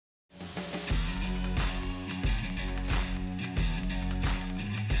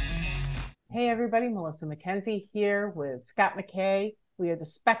everybody. Melissa McKenzie here with Scott McKay. We are the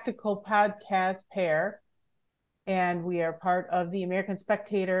Spectacle Podcast pair, and we are part of the American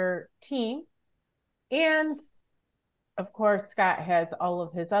Spectator team. And of course, Scott has all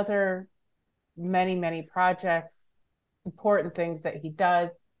of his other many projects, important things that he does.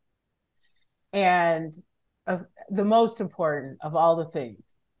 And the most important of all the things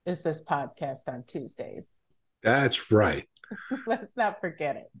is this podcast on Tuesdays. That's right. Let's not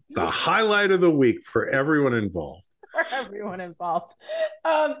forget it. The highlight of the week for everyone involved. Okay,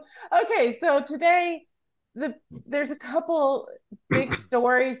 so today there's a couple big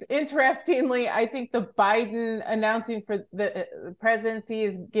stories. Interestingly, I think the Biden announcing for the presidency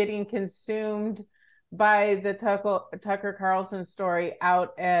is getting consumed by the Tucker Carlson story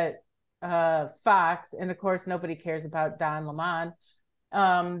out at Fox. And of course, nobody cares about Don Lemon.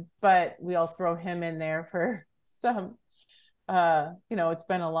 But we'll throw him in there for some. It's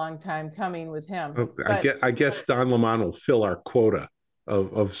been a long time coming with him. I guess Don Lemon will fill our quota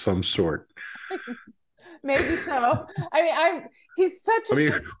of some sort. Maybe so. He's such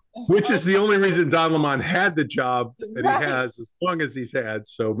which is the only reason Don Lemon had the job that he has, as long as he's had.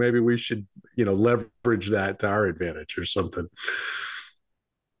 So maybe we should, leverage that to our advantage or something.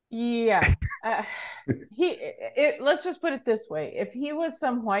 Yeah. Let's just put it this way. If he was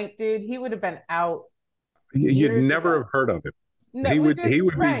some white dude, he would have been out. You'd never have heard of him. No, he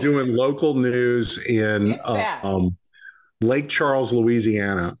would be doing local news in Lake Charles,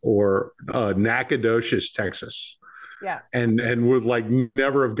 Louisiana, or Nacogdoches, Texas. Yeah. And would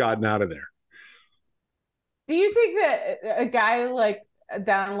never have gotten out of there. Do you think that a guy like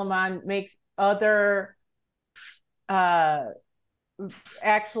Don Lemon makes other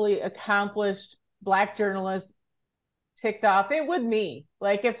actually accomplished Black journalists ticked off? It would me.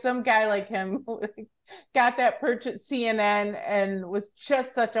 Like if some guy like him got that perch at CNN and was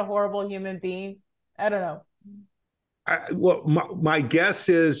just such a horrible human being. I don't know. My guess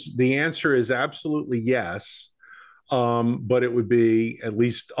is the answer is absolutely yes. But it would be at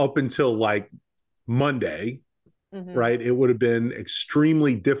least up until Monday, right? It would have been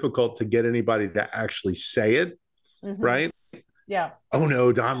extremely difficult to get anybody to actually say it, right? Yeah. Oh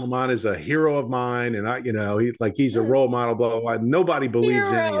no, Don Lemon is a hero of mine, and he's a role model. Blah blah blah. Nobody believes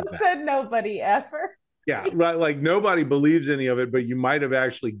any of that. Said nobody ever. Yeah, right. Nobody believes any of it, but you might have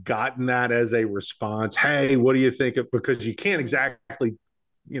actually gotten that as a response. Hey, what do you think of? Because you can't exactly,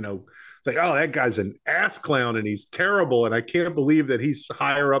 it's like, oh, that guy's an ass clown and he's terrible, and I can't believe that he's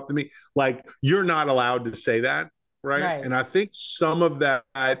higher up than me. You're not allowed to say that, right? And I think some of that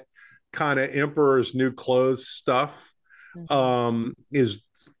kind of Emperor's New Clothes stuff is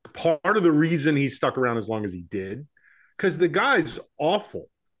part of the reason he stuck around as long as he did, because the guy's awful.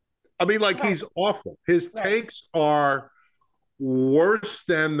 He's awful. His takes are worse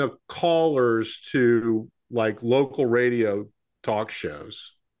than the callers to local radio talk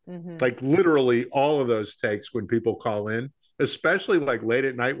shows. Literally all of those takes when people call in, especially late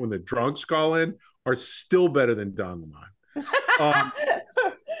at night when the drunks call in, are still better than Don Lemon. But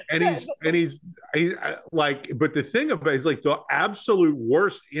the thing about it is the absolute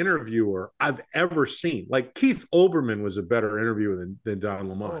worst interviewer I've ever seen. Keith Olbermann was a better interviewer than Don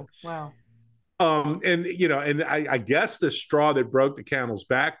Lemon. Oh, wow. And I guess the straw that broke the camel's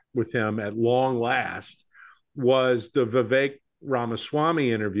back with him at long last was the Vivek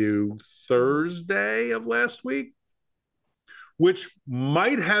Ramaswamy interview Thursday of last week, which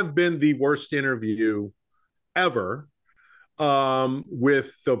might have been the worst interview ever.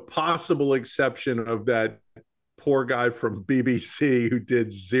 With the possible exception of that poor guy from BBC who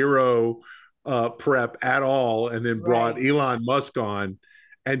did zero prep at all and then brought Elon Musk on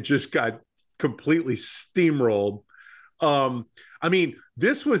and just got completely steamrolled.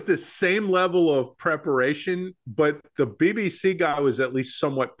 This was the same level of preparation, but the BBC guy was at least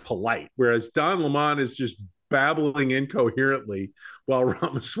somewhat polite, whereas Don Lemon is just babbling incoherently while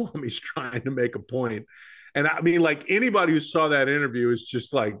Ramaswamy's trying to make a point. And anybody who saw that interview is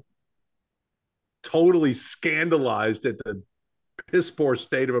just totally scandalized at the piss poor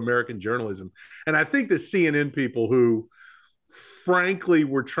state of American journalism. And I think the CNN people who frankly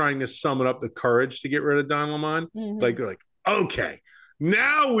were trying to summon up the courage to get rid of Don Lemon, they're like, okay,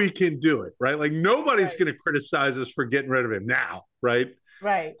 now we can do it, right? Nobody's going to criticize us for getting rid of him now, right?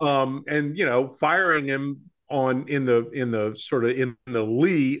 Right. And firing him in the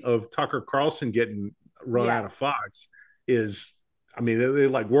lee of Tucker Carlson getting run out of Fox is,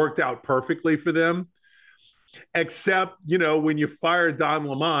 it worked out perfectly for them. Except, when you fire Don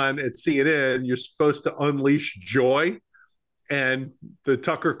Lemon at CNN, you're supposed to unleash joy. And the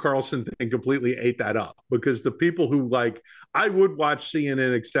Tucker Carlson thing completely ate that up, because the people who like, I would watch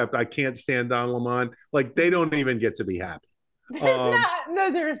CNN, except I can't stand Don Lemon, like they don't even get to be happy. There's Um, not,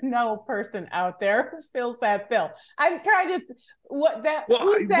 no, there's no person out there who fills that bill. I'm trying to, what that,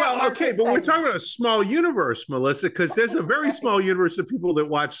 who's that okay, market but we're talking segment? about a small universe, Melissa, because there's a very Right. small universe of people that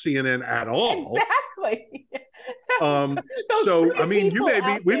watch CNN at all. Exactly. Um, Those so I three mean, people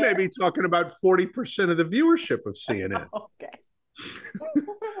out we may there. be talking about 40% of the viewership of CNN. Okay.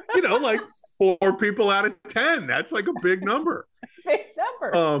 Like 4 people out of 10. That's like a big number. Big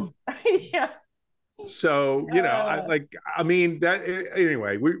number. Um, Yeah. so Uh, I mean that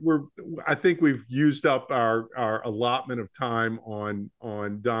anyway. I think we've used up our allotment of time on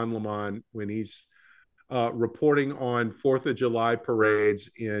Don Lemon when he's reporting on Fourth of July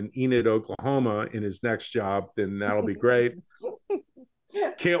parades in Enid, Oklahoma, in his next job. Then that'll be great.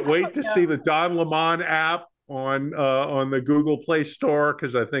 Can't I wait don't to see know. the Don Lemon app on the Google Play Store,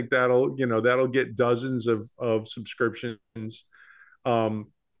 because I think that'll get dozens of subscriptions. Um,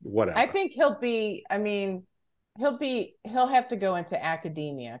 I Whatever. think he'll be, I mean, he'll have to go into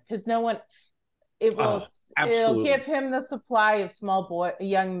academia because no one, it Oh, will, it'll give absolutely. him the supply of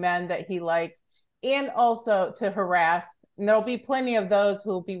young men that he likes, and also to harass. And there'll be plenty of those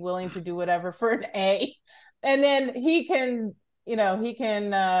who will be willing to do whatever for an A. And then he can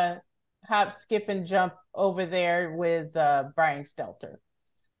hop, skip, and jump over there with Brian Stelter.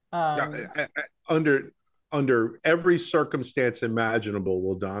 Um, Under every circumstance imaginable,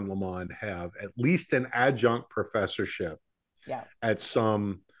 will Don Lemon have at least an adjunct professorship yeah. at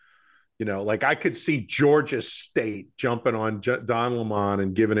some, like I could see Georgia State jumping on Don Lemon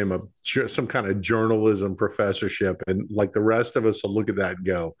and giving him some kind of journalism professorship, and like the rest of us will look at that and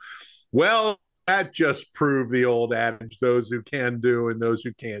go, well, that just proved the old adage: those who can do and those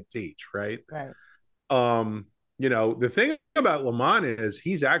who can't teach, right? Right. Um, the thing about Lemon is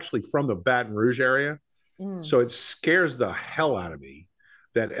he's actually from the Baton Rouge area. Mm. So it scares the hell out of me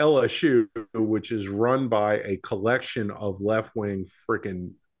that LSU, which is run by a collection of left wing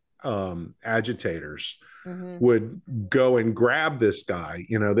freaking agitators, Mm-hmm. would go and grab this guy.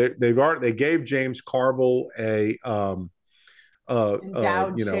 They gave James Carville a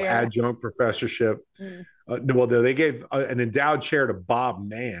Endowed chair. adjunct professorship. Mm. Well, they gave an endowed chair to Bob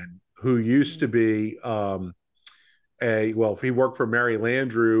Mann, who used Mm. to be he worked for Mary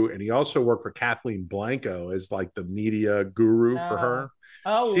Landrieu, and he also worked for Kathleen Blanco as like the media guru for Oh. her.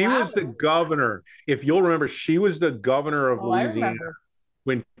 Oh, She wow. was the governor. If you'll remember, she was the governor of Oh, I Louisiana remember.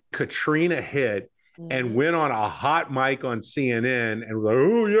 when Katrina hit, and Mm-hmm. went on a hot mic on CNN and was like,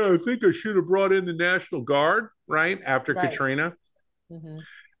 "Oh yeah, I think I should have brought in the National Guard right after Right. Katrina." Mm-hmm.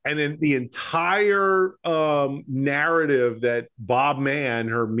 And then the entire narrative that Bob Mann,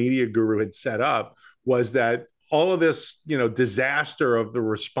 her media guru, had set up was that all of this, disaster of the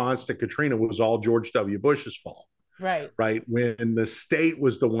response to Katrina was all George W. Bush's fault, Right. right? When the state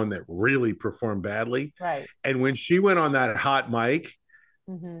was the one that really performed badly. Right. And when she went on that hot mic,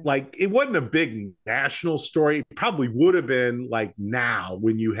 Mm-hmm. like it wasn't a big national story. It probably would have been like now,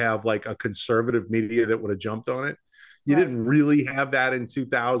 when you have like a conservative media that would have jumped on it. You Right. didn't really have that in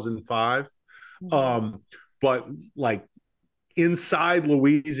 2005. Mm-hmm. Um, but like inside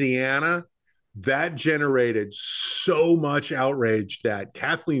Louisiana, that generated so much outrage that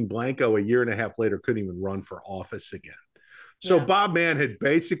Kathleen Blanco, a year and a half later, couldn't even run for office again. So Yeah. Bob Mann had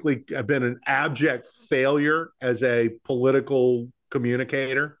basically been an abject failure as a political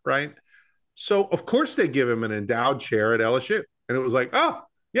communicator, right? So of course they give him an endowed chair at LSU. And it was like, oh,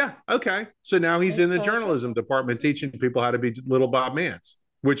 yeah, okay. So now he's That's in the perfect. journalism department teaching people how to be little Bob Manns,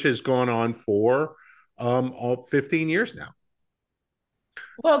 which has gone on for all 15 years now.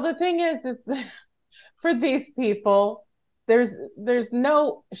 Well, the thing is for these people, there's there's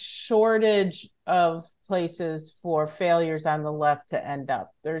no shortage of places for failures on the left to end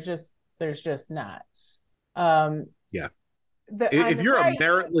up. There's just not. Um, Yeah. on If the you're a right,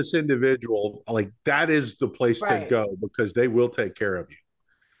 meritless individual, like that is the place to right. go, because they will take care of you.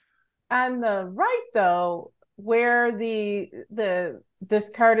 On the right, though, where the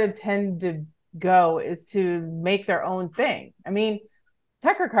discarded tend to go is to make their own thing. I mean,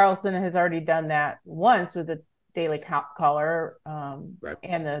 Tucker Carlson has already done that once with the Daily Caller Right.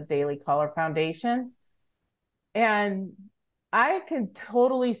 and the Daily Caller Foundation, and I can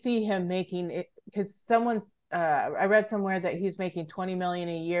totally see him making it because I read somewhere that he's making 20 million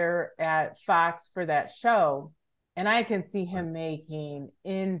a year at Fox for that show, and I can see Right. him making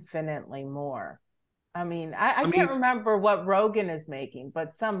infinitely more. I mean, I I can't mean, remember what Rogan is making,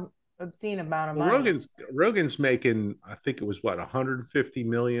 but obscene amount of Well, money. Rogan's making, I think it was what, 150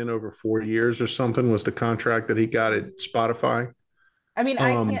 million over 4 years or something was the contract that he got at Spotify. I mean,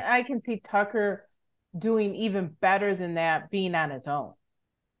 Um, I can see Tucker doing even better than that being on his own.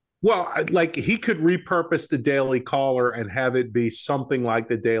 well, like he could repurpose the Daily Caller and have it be something like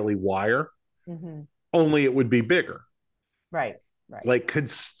the Daily Wire, Hmm. only it would be bigger, Right, right, like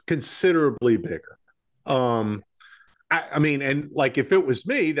considerably bigger. right. Um, I mean, and like if it was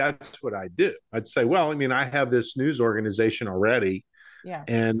me, that's what I'd do. I'd say, well, I mean, I have this news organization already, Yeah,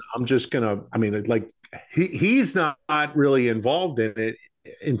 and I'm just gonna. I mean, like he's not really involved in it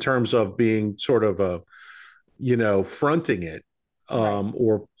in terms of being sort of a fronting it right.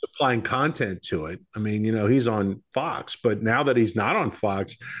 or supplying content to it. I mean, he's on Fox, but now that he's not on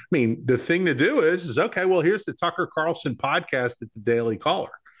Fox, I mean, the thing to do is okay, well, here's the Tucker Carlson podcast at the Daily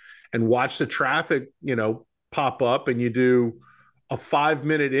Caller and watch the traffic, pop up, and you do a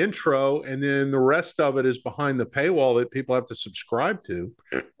 5-minute intro, and then the rest of it is behind the paywall that people have to subscribe to.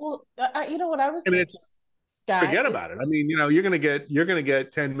 Well, you know what I was And thinking, it's Scott, forget is about it. I mean, you're gonna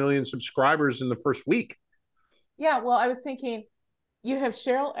get 10 million subscribers in the first week. yeah. Well, I was thinking you have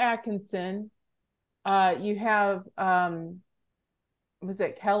Cheryl Atkinson, you have was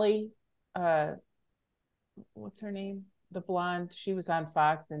it Kelly? Uh, what's her name? The blonde. She was on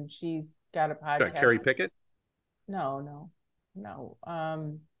Fox and she's got a podcast. Carrie Pickett, No, no,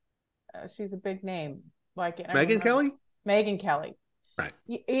 no. She's a big name. Why can't I Megan remember? Kelly, Megan Kelly. right?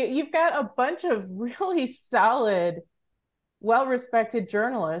 You've got a bunch of really solid, well-respected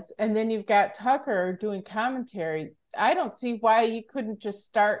journalists, and then you've got Tucker doing commentary. I don't see why you couldn't just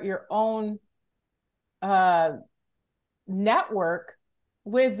start your own uh, network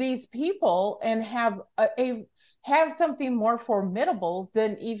with these people and have have something more formidable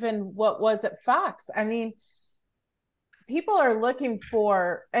than even what was at Fox. I mean, people are looking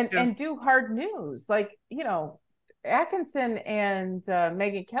for Yeah. and do hard news. Like, Atkinson and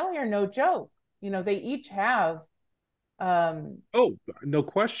Megan Kelly are no joke. They each have um Oh, no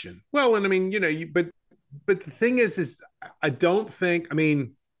question. Well, and I mean, but the thing is I don't think. I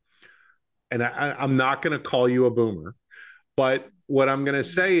mean, and I'm not going to call you a boomer, but what I'm going to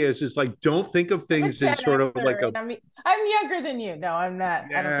say is like, don't think of I'm a things in Gen sort of like Xer a. and I'm younger than you. No, I'm not.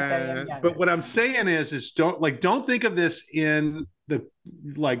 I don't think I am Yeah, but younger. what I'm saying is don't think of this in the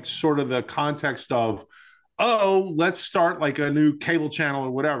like sort of the context of, oh, let's start like a new cable channel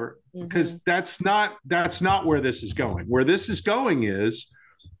or whatever, Hmm. because that's not where this is going. Where this is going is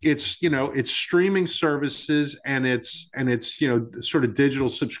it's streaming services, and it's sort of digital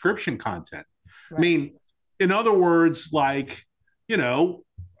subscription content. I Right. mean, in other words, like, you know,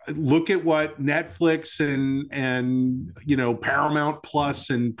 look at what Netflix and Paramount Plus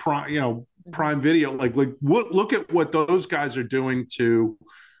and Hmm. Prime Video, like what, look at what those guys are doing to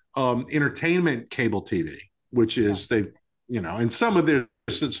entertainment cable TV, which Yeah. is they've and some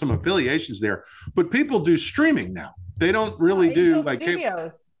affiliations there, but people do streaming now. They don't really do Angel like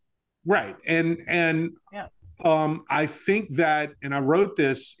Studios. right. And Yeah. I think that, and I wrote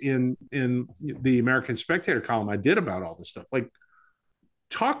this in the American Spectator column I did about all this stuff. Like,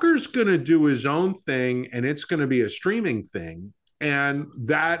 Tucker's going to do his own thing, and it's going to be a streaming thing, and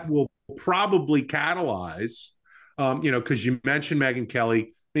that will probably catalyze, because you mentioned Megan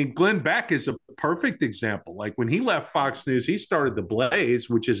Kelly. I mean, Glenn Beck is a perfect example. Like when he left Fox News, he started the Blaze,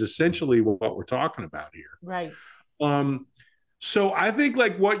 which is essentially what we're talking about here. Right. Um, so I think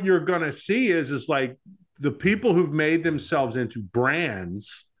like what you're going to see is like the people who've made themselves into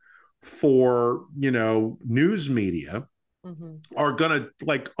brands for news media Hmm. are going to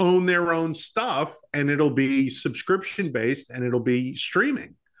like own their own stuff, and it'll be subscription based, and it'll be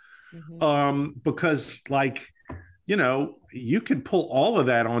streaming, Hmm. because like you can pull all of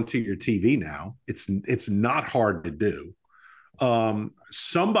that onto your TV now. It's not hard to do.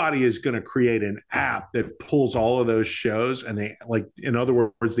 Somebody is going to create an app that pulls all of those shows, and they, like, in other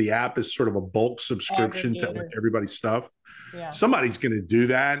words, the app is sort of a bulk subscription to like Aggregator. everybody's stuff. Yeah. Somebody's going to do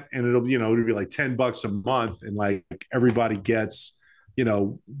that, and it'll be like $10 a month, and like everybody gets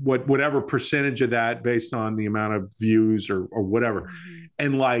whatever percentage of that based on the amount of views or whatever. Hmm.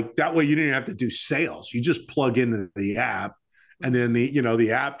 And like that way you didn't have to do sales. You just plug into the app, and then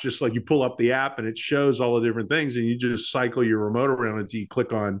the app, just like you pull up the app and it shows all the different things, and you just cycle your remote around until you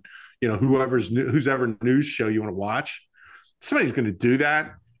click on who's ever news show you want to watch. Somebody's going to do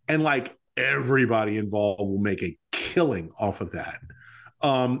that, and like everybody involved will make a killing off of that.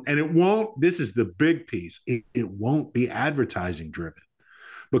 And it won't, this is the big piece, it won't be advertising driven,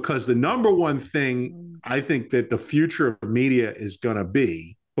 because the number one thing I think that the future of media is going to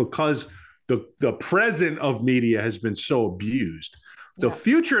be, because the present of media has been so abused, The Yeah.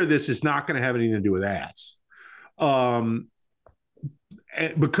 future of this is not going to have anything to do with ads. Um,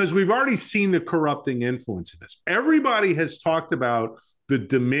 because we've already seen the corrupting influence of this. Everybody has talked about the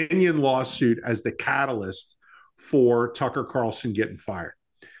Dominion lawsuit as the catalyst for Tucker Carlson getting fired.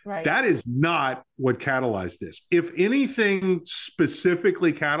 Right. That is not what catalyzed this. If anything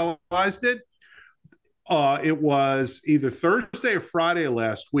specifically catalyzed it, it was either Thursday or Friday of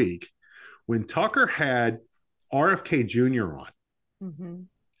last week when Tucker had RFK Jr. on, Mm-hmm.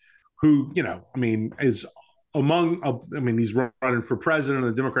 who, I mean, is among, I mean, he's running for president on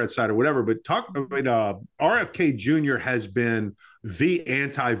the Democrat side or whatever, but RFK Jr. has been the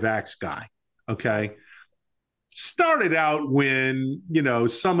anti-vax guy. Okay. Started out when,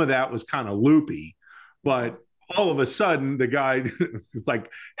 some of that was kind of loopy, but all of a sudden the guy like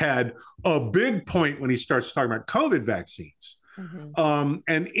had a big point when he starts talking about COVID vaccines. Mm-hmm.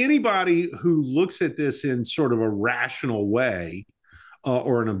 And anybody who looks at this in sort of a rational way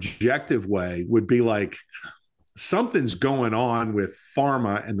or an objective way would be like, something's going on with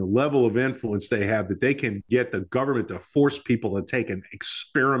pharma and the level of influence they have that they can get the government to force people to take an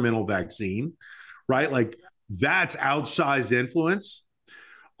experimental vaccine, right? Like that's outsized influence.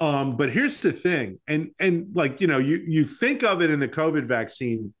 But here's the thing, and like you think of it in the COVID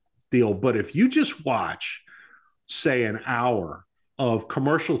vaccine deal, but if you just watch, say, an hour of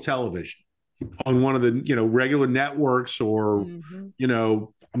commercial television on one of the regular networks, or Mm-hmm.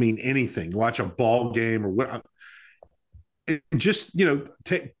 I mean anything, watch a ball game or what, just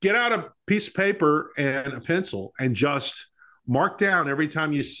get out a piece of paper and a pencil and just mark down every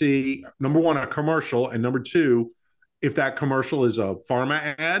time you see, number one, a commercial, and number two, if that commercial is a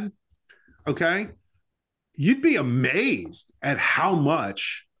pharma ad. Okay, you'd be amazed at how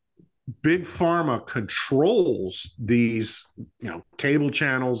much big pharma controls these cable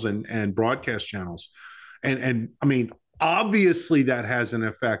channels and broadcast channels, and I mean, obviously that has an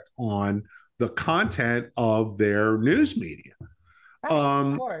effect on the content of their news media. Right,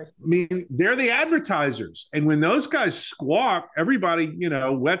 of course. I mean, they're the advertisers, and when those guys squawk, everybody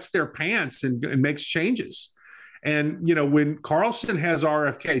wets their pants and makes changes. And when Carlson has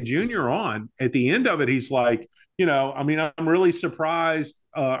RFK Jr. on, at the end of it, he's like, I mean, I'm really surprised,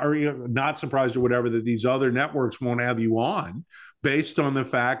 or not surprised or whatever, that these other networks won't have you on, based on the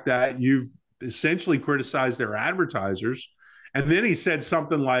fact that you've essentially criticized their advertisers. And then he said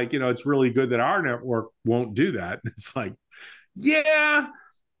something like, it's really good that our network won't do that. It's like, yeah, I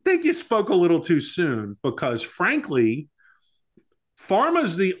think you spoke a little too soon, because frankly, pharma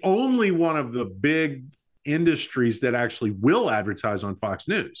is the only one of the big industries that actually will advertise on Fox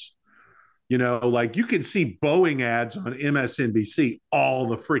News. Like you can see Boeing ads on MSNBC all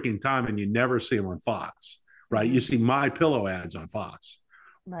the freaking time, and you never see them on Fox, right? Mm-hmm. You see My Pillow ads on Fox.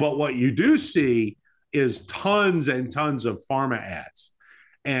 Right. But what you do see is tons and tons of pharma ads.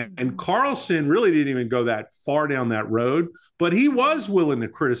 And Carlson really didn't even go that far down that road, but he was willing to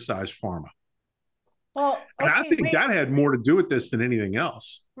criticize pharma. Well, and I think that had more to do with this than anything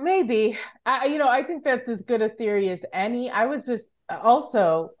else. Maybe. I think that's as good a theory as any. I was just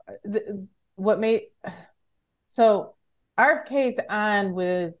also what made so RFK's on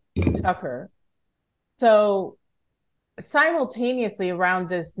with Tucker. So simultaneously around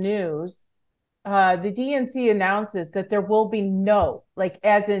this news, the DNC announces that there will be no, like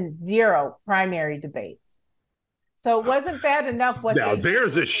as in zero, primary debates. So it wasn't bad enough what now,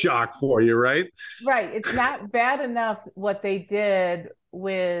 there's a shock for you, right? Right. It's not bad enough what they did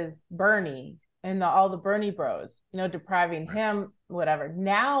with Bernie and all the Bernie bros, depriving him, whatever.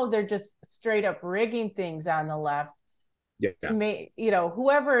 Now they're just straight up rigging things on the left. Yeah. To make,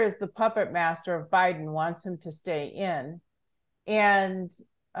 whoever is the puppet master of Biden wants him to stay in. And,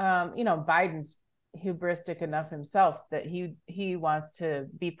 Biden's hubristic enough himself that he wants to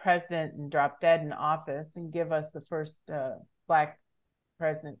be president and drop dead in office and give us the first Black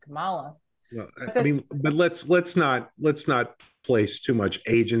president, Kamala. Well, I mean, but let's not place too much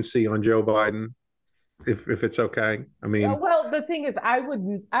agency on Joe Biden, if it's okay. I mean, well, the thing is, I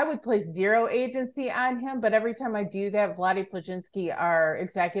would place zero agency on him, but every time I do that, Vladi Plajinski, our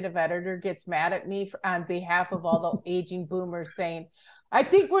executive editor, gets mad at me on behalf of all the aging boomers, saying, I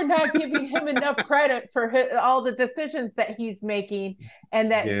think we're not giving him enough credit for all the decisions that he's making,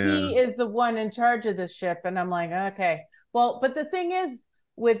 and that he is the one in charge of the ship. And I'm like, okay, well, but the thing is,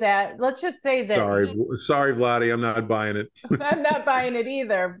 with that, let's just say that sorry, Vladi, I'm not buying it. I'm not buying it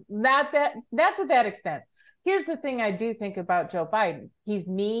either. Not to that extent. Here's the thing I do think about Joe Biden. He's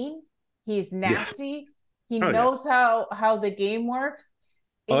mean, he's nasty, he knows how the game works.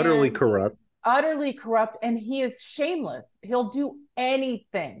 Utterly corrupt. Utterly corrupt, and he is shameless. He'll do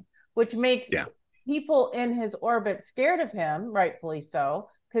anything, which makes people in his orbit scared of him, rightfully so,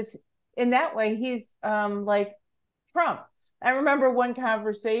 because in that way he's like Trump. I remember one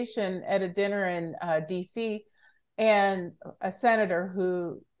conversation at a dinner in DC, and a senator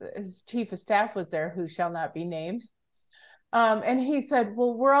who his chief of staff was there, who shall not be named. And he said,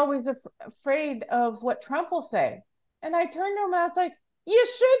 well, we're always afraid of what Trump will say. And I turned to him and I was like, you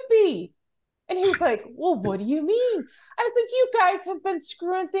should be. And he was like, well, what do you mean? I was like, you guys have been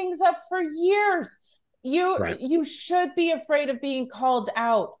screwing things up for years. Right. You should be afraid of being called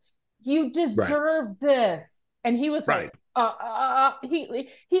out. You Right. deserve this. And he was Right. like, he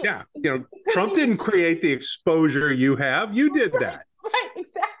Yeah. Trump didn't create the exposure you have. You did right, that. right,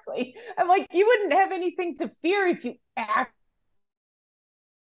 exactly. I'm like, you wouldn't have anything to fear if you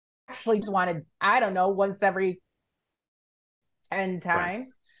actually just wanted, I don't know, once every 10 Right.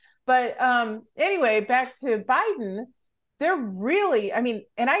 times. But anyway, back to Biden. They're really, I mean,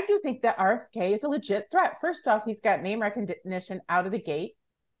 and I do think that RFK is a legit threat. First off, he's got name recognition out of the gate.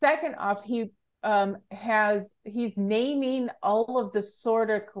 Second off, he's naming all of the sort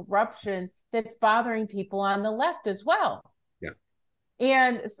of corruption that's bothering people on the left as well. Yeah.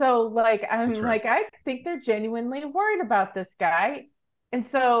 And so, like, I'm That's right. like, I think they're genuinely worried about this guy. And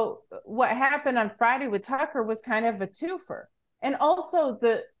so, what happened on Friday with Tucker was kind of a twofer. And also,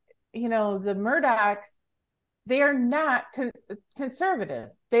 the Murdochs, they are not conservative.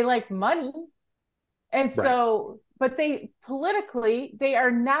 They like money. And Right. so, but they politically, they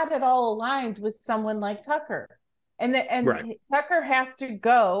are not at all aligned with someone like Tucker. And Tucker has to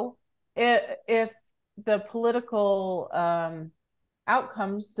go if the political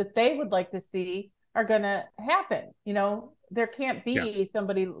outcomes that they would like to see are going to happen. There can't Yeah. be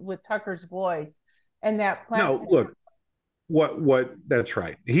somebody with Tucker's voice and that No, platform. look, what that's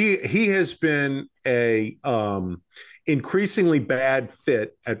right. He has been a increasingly bad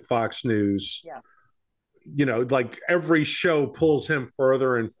fit at Fox News. Yeah. Like every show pulls him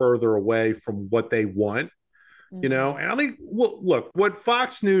further and further away from what they want. And I think, look, what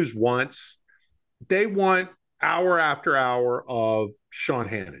Fox News wants, they want hour after hour of Sean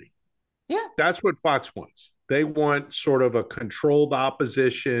Hannity. Yeah. That's what Fox wants. They want sort of a controlled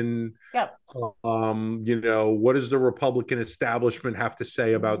opposition. Yeah. What does the Republican establishment have to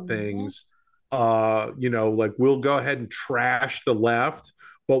say about things? Like we'll go ahead and trash the left,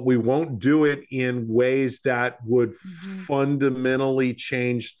 but we won't do it in ways that would fundamentally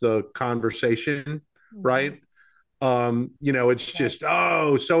change the conversation, right? It's just,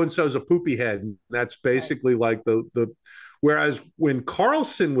 so and so's a poopy head. And that's basically like the whereas when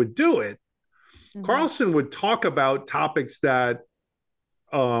Carlson would do it, Carlson would talk about topics that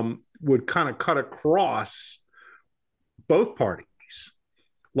would kind of cut across both parties.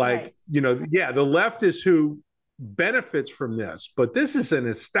 Like, the left is who benefits from this, but this is an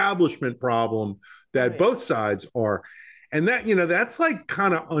establishment problem that both sides are. And that, that's like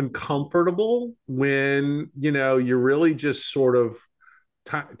kind of uncomfortable when, you're really just sort of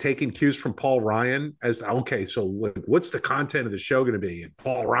taking cues from Paul Ryan as, okay, so what's the content of the show going to be? And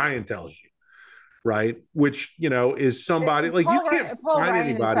Paul Ryan tells you, right? Which, is somebody like Paul you can't Paul find Ryan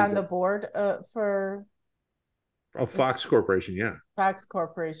anybody is on the board for Fox Corporation. Yeah. Fox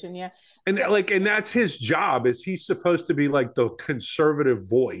Corporation. Yeah. And and that's his job, is he's supposed to be like the conservative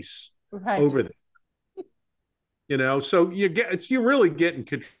voice over there. So you're really getting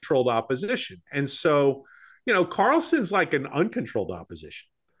controlled opposition. And so, Carlson's like an uncontrolled opposition,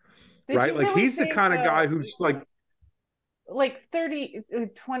 right? Like he's the kind of guy who's like 30,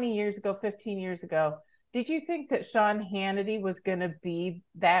 20 years ago, 15 years ago, did you think that Sean Hannity was going to be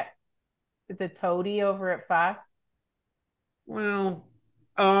the toady over at Fox? Well,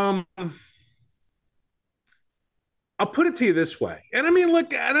 I'll put it to you this way. And I mean,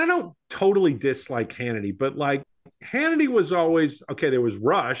 look, and I don't totally dislike Hannity, but like Hannity was always, okay, there was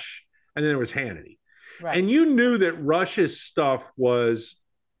Rush and then there was Hannity. Right. And you knew that Rush's stuff was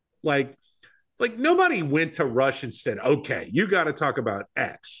like nobody went to Rush and said, okay, you got to talk about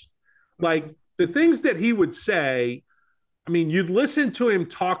X. Like the things that he would say, I mean, you'd listen to him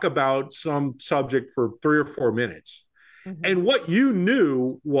talk about some subject for 3 or 4 minutes. And what you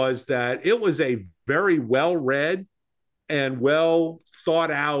knew was that it was a very well-read and well thought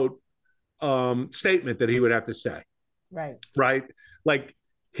out statement that he would have to say. Right. Like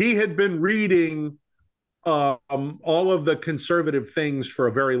he had been reading all of the conservative things for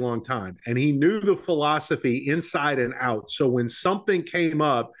a very long time, and he knew the philosophy inside and out. So when something came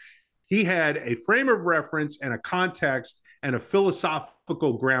up, he had a frame of reference and a context and a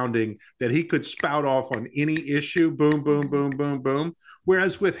philosophical grounding that he could spout off on any issue. Boom, boom, boom, boom, boom.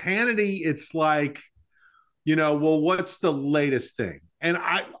 Whereas with Hannity, it's like, well, what's the latest thing? And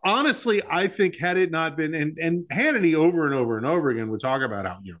I honestly, I think had it not been, and Hannity over and over and over again would talk about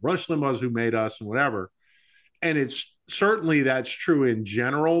how, Rush Limbaugh's who made us and whatever. And it's certainly that's true in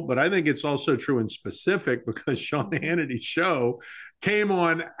general, but I think it's also true in specific because Sean Hannity's show came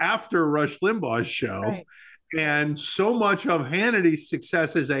on after Rush Limbaugh's show. Right. And so much of Hannity's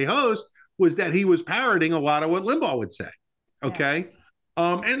success as a host was that he was parroting a lot of what Limbaugh would say. Okay.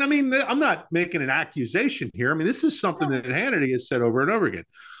 Yeah. And I mean, I'm not making an accusation here. I mean, this is something that Hannity has said over and over again.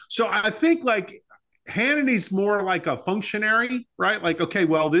 So I think like Hannity's more like a functionary, right? Like, okay,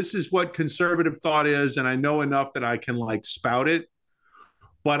 well, this is what conservative thought is, and I know enough that I can like spout it,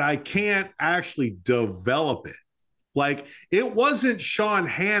 but I can't actually develop it. Like, it wasn't Sean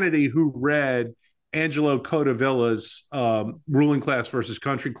Hannity who read Angelo Codavilla's ruling class versus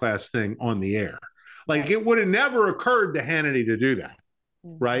country class thing on the air. Like, it would have never occurred to Hannity to do that,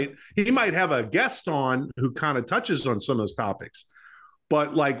 right? He might have a guest on who kind of touches on some of those topics.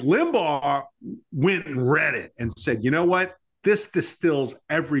 But like Limbaugh went and read it and said, you know what? This distills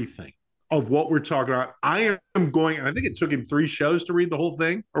everything of what we're talking about. I am going, and I think it took him 3 shows to read the whole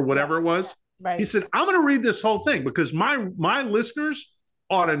thing or whatever it was. Right. He said, I'm going to read this whole thing because my listeners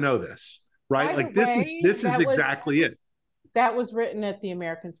ought to know this, right? Like this is exactly it. That was written at the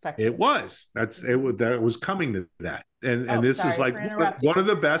American Spectator. It was. That was coming to that. And this is like one of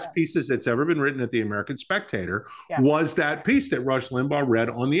the best pieces that's ever been written at the American Spectator was that piece that Rush Limbaugh read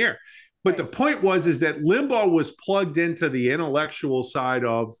on the air. But the point is that Limbaugh was plugged into the intellectual side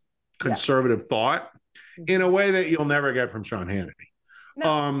of conservative thought in a way that you'll never get from Sean Hannity.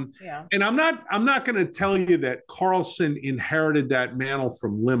 No. And I'm not going to tell you that Carlson inherited that mantle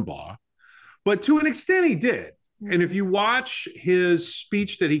from Limbaugh, but to an extent he did. And if you watch his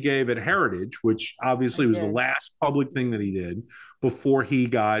speech that he gave at Heritage, which obviously was the last public thing that he did before he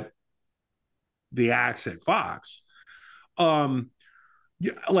got the axe at Fox,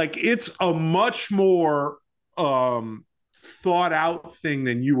 like it's a much more thought out thing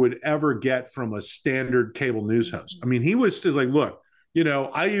than you would ever get from a standard cable news host. I mean, he was just like, look,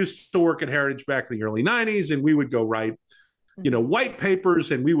 I used to work at Heritage back in the early 90s, and we would go write white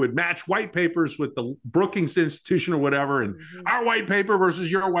papers, and we would match white papers with the Brookings Institution or whatever, and our white paper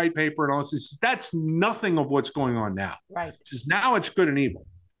versus your white paper and all this. That's nothing of what's going on now. Right. Just now it's good and evil.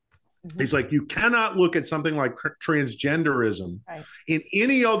 He's like, you cannot look at something like transgenderism in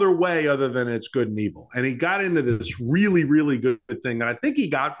any other way other than it's good and evil. And he got into this really, really good thing that I think he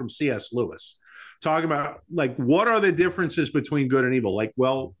got from C.S. Lewis, talking about like, what are the differences between good and evil? Like,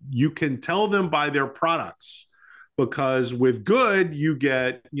 well, you can tell them by their products. Because with good, you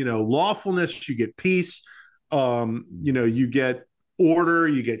get, lawfulness, you get peace, you get order,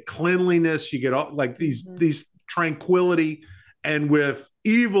 you get cleanliness, you get all like these tranquility. And with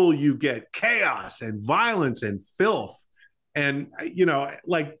evil, you get chaos and violence and filth. And,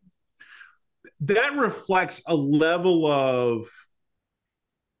 like that reflects a level of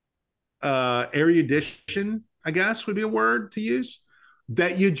erudition, I guess would be a word to use,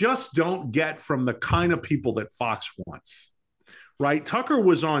 that you just don't get from the kind of people that Fox wants, right? Tucker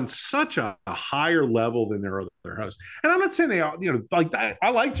was on such a higher level than their other hosts. And I'm not saying they all, like I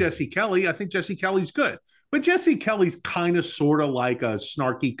like Jesse Kelly. I think Jesse Kelly's good. But Jesse Kelly's kind of sort of like a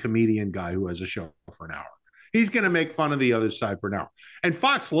snarky comedian guy who has a show for an hour. He's going to make fun of the other side for an hour. And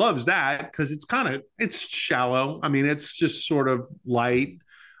Fox loves that because it's shallow. I mean, it's just sort of light.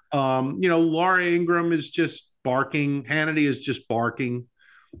 Laura Ingraham is just barking. Hannity is just barking.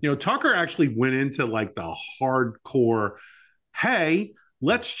 Tucker actually went into like the hardcore, hey,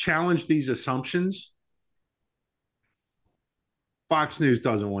 let's challenge these assumptions. Fox News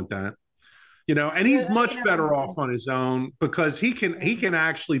doesn't want that. And he's much better off on his own because he can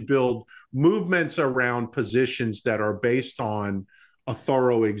actually build movements around positions that are based on a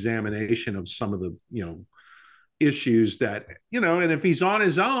thorough examination of some of the, issues that, and if he's on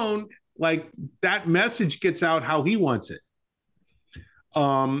his own, like that message gets out how he wants it.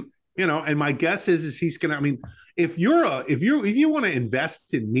 And my guess is he's gonna, I mean, if you want to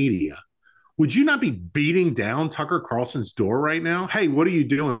invest in media, would you not be beating down Tucker Carlson's door right now? Hey, what are you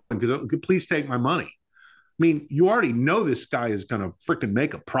doing? Because please take my money. I mean, you already know this guy is going to freaking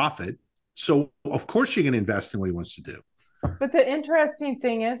make a profit. So of course you're going to invest in what he wants to do. But the interesting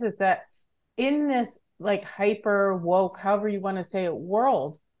thing is that in this like hyper woke, however you want to say it,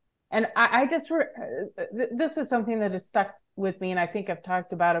 world, and I just this is something that has stuck with me, and I think I've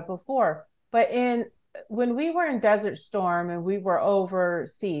talked about it before. But when we were in Desert Storm and we were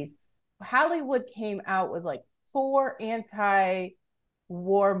overseas, Hollywood came out with like 4 anti-war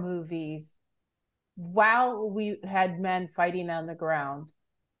movies while we had men fighting on the ground,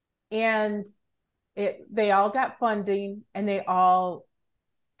 and they all got funding and they all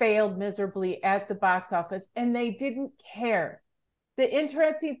failed miserably at the box office, and they didn't care. The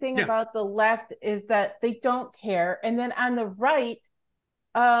interesting thing Yeah. about the left is that they don't care, and then on the right,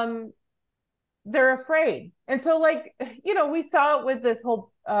 um, they're afraid. And so, like, we saw it with this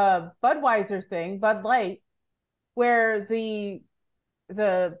whole Budweiser thing, Bud Light, where the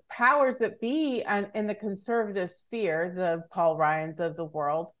powers that be in the conservative sphere, the Paul Ryans of the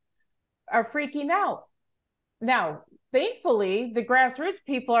world, are freaking out. Now, thankfully, the grassroots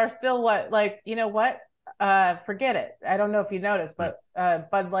people are still like, you know what? Forget it. I don't know if you noticed, Right.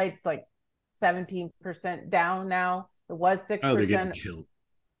 but Bud Light's like 17% down now. It was Oh, they're getting 6%. killed.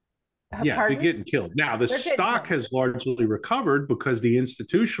 Yeah, they're Pardon? getting killed. Now, the They're getting stock killed. has largely recovered because the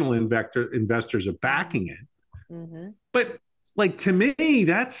institutional investors are backing it. Mm-hmm. But like to me,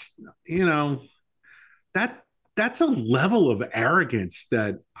 that's that that's a level of arrogance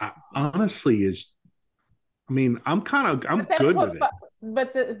that honestly is. I mean, I'm But that's good what. with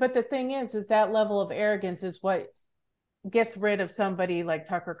it. But the thing is that level of arrogance is what gets rid of somebody like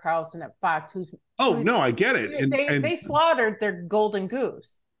Tucker Carlson at Fox, Oh who's no, I get it, and they slaughtered their golden goose.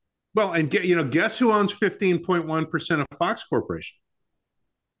 well, and guess who owns 15.1% of Fox Corporation?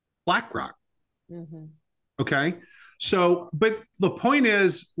 BlackRock. Mm-hmm. Okay. So, but the point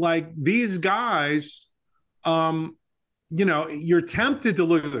is, like, these guys, um, you're tempted to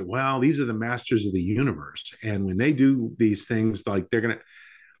look at it, well, these are the masters of the universe. And when they do these things, like they're going to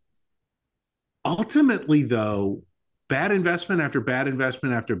ultimately, though, bad investment after bad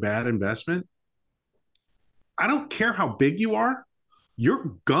investment after bad investment, I don't care how big you are,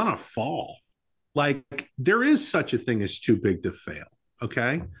 you're going to fall. Like, there is such a thing as too big to fail.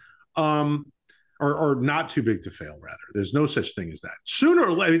 Okay. Um, or not too big to fail, rather. There's no such thing as that. Sooner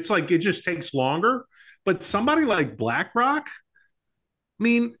or later, it's like it just takes longer. But somebody like BlackRock, I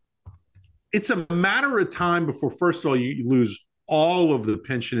mean, it's a matter of time before, first of all, you lose all of the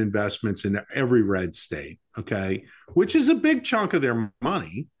pension investments in every red state, okay, which is a big chunk of their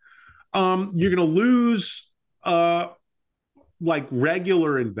money. You're going to lose like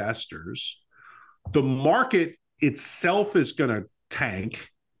regular investors. The market itself is going to tank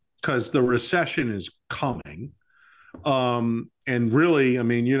because the recession is coming. And really, I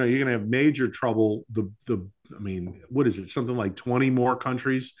mean, you're going to have major trouble. I mean, what is it? Something like 20 more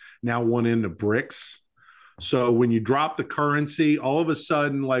countries now went into BRICS. So when you drop the currency, all of a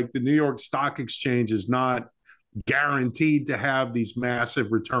sudden, like the New York Stock Exchange is not guaranteed to have these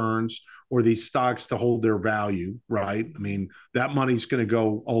massive returns or these stocks to hold their value, right? I mean, that money's going to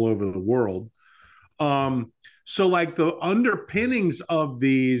go all over the world. So like the underpinnings of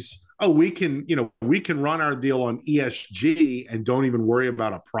these, oh, we can run our deal on ESG and don't even worry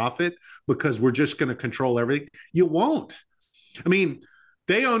about a profit because we're just going to control everything. You won't. I mean,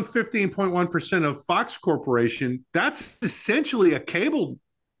 they own 15.1% of Fox Corporation. That's essentially a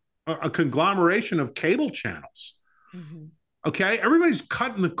conglomeration of cable channels. Mm-hmm. Okay. Everybody's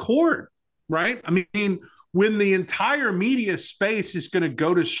cutting the cord, right? I mean, when the entire media space is going to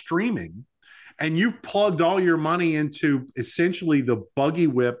go to streaming, and you've plugged all your money into essentially the buggy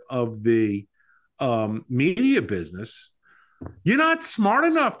whip of the media business, you're not smart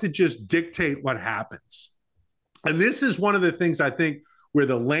enough to just dictate what happens. And this is one of the things I think where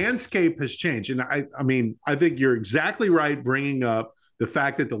the landscape has changed. And I mean, I think you're exactly right bringing up the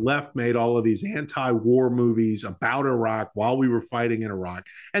fact that the left made all of these anti-war movies about Iraq while we were fighting in Iraq.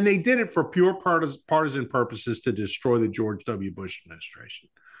 And they did it for pure partisan purposes to destroy the George W. Bush administration.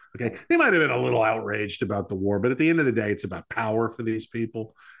 Okay. They might have been a little outraged about the war, but at the end of the day, it's about power for these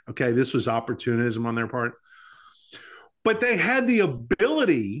people. Okay. This was opportunism on their part. But they had the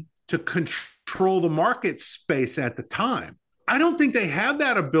ability to control the market space at the time. I don't think they have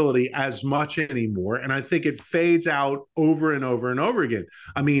that ability as much anymore. And I think it fades out over and over and over again.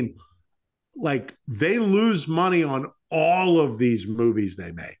 I mean, like they lose money on all of these movies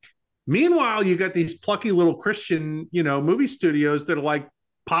they make. Meanwhile, you got these plucky little Christian, movie studios that are like,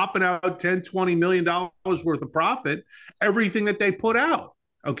 popping out 10, $20 million worth of profit, everything that they put out.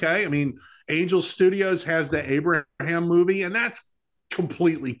 Okay. I mean, Angel Studios has the Abraham movie, and that's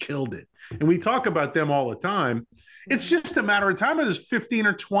completely killed it. And we talk about them all the time. It's just a matter of time. There's 15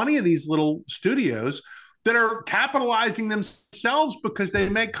 or 20 of these little studios that are capitalizing themselves because they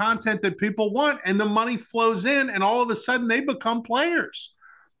make content that people want, and the money flows in, and all of a sudden they become players.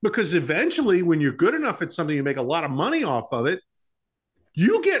 Because eventually, when you're good enough at something, you make a lot of money off of it,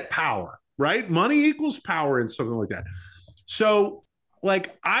 you get power, right? Money equals power in something like that. So,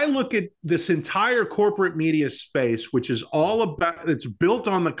 like, I look at this entire corporate media space, which is all about, it's built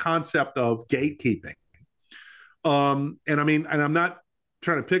on the concept of gatekeeping. And I mean, and I'm not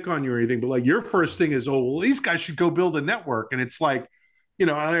trying to pick on you or anything, but like your first thing is, oh, well, these guys should go build a network. And it's like,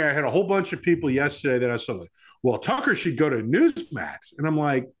 I had a whole bunch of people yesterday that I saw like, well, Tucker should go to Newsmax. And I'm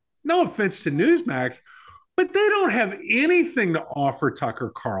like, no offense to Newsmax, but they don't have anything to offer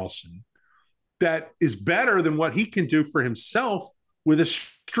Tucker Carlson that is better than what he can do for himself with a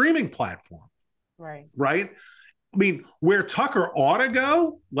streaming platform. Right. Right. I mean, where Tucker ought to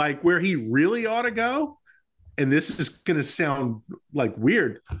go, like where he really ought to go, and this is going to sound like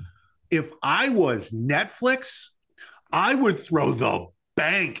weird. If I was Netflix, I would throw the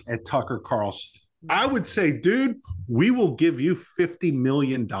bank at Tucker Carlson. I would say, dude, we will give you $50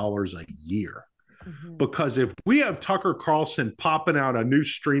 million a year. Mm-hmm. Because if we have Tucker Carlson popping out a new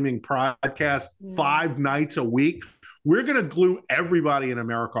streaming podcast 5 nights a week, we're going to glue everybody in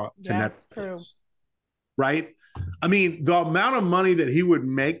America to Netflix. True. Right? I mean, the amount of money that he would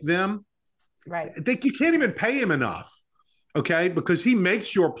make them, right? You can't even pay him enough. Okay, because he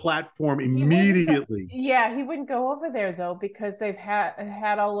makes your platform immediately. He wouldn't go over there though, because they've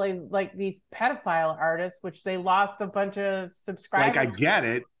had all like these pedophile artists, which they lost a bunch of subscribers. Like I get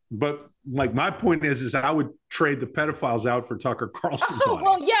it, but like my point is I would trade the pedophiles out for Tucker Carlson's audience.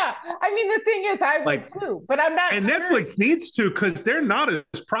 Well, yeah. I mean, the thing is, I would too, but I'm not. And sure. Netflix needs to, because they're not as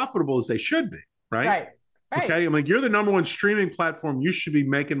profitable as they should be, right? Right. Okay, I'm like, you're the number one streaming platform. You should be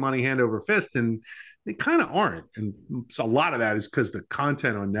making money hand over fist, and they kind of aren't. And so a lot of that is because the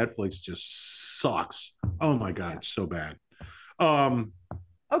content on Netflix just sucks. Oh my God, it's so bad.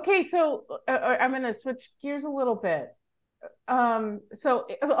 Okay, so I'm going to switch gears a little bit. So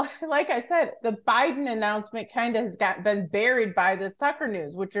like I said, the Biden announcement kind of has been buried by this Tucker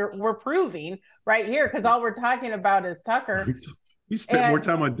news, which we're proving right here, because all we're talking about is Tucker. We spent more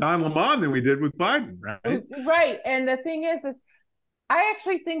time on Don Lemon than we did with Biden, right? Right. And the thing is I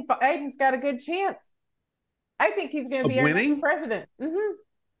actually think Biden's got a good chance. I think he's going to be our next president.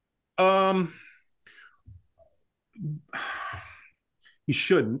 Mm-hmm. He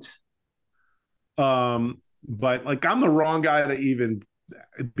shouldn't. But like, I'm the wrong guy to even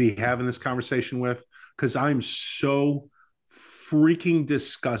be having this conversation with, because I'm so freaking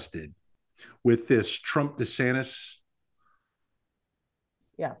disgusted with this Trump DeSantis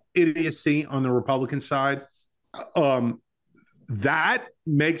idiocy on the Republican side. That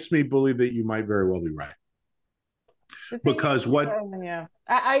makes me believe that you might very well be right. Because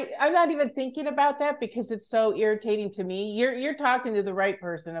I'm not even thinking about that, because it's so irritating to me. You're talking to the right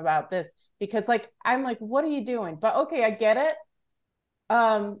person about this, because I'm like, what are you doing? But okay, I get it.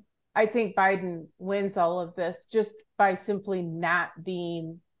 I think Biden wins all of this just by simply not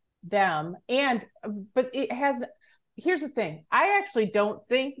being them. But here's the thing. I actually don't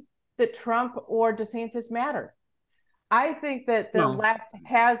think that Trump or DeSantis matter. I think that the left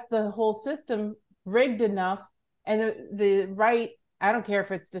has the whole system rigged enough, and the right, I don't care if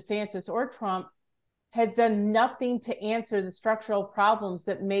it's DeSantis or Trump, has done nothing to answer the structural problems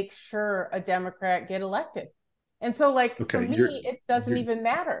that make sure a Democrat get elected. And so for me, it doesn't even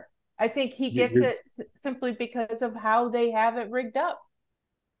matter. I think he gets it simply because of how they have it rigged up.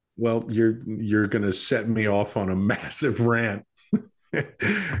 Well, you're going to set me off on a massive rant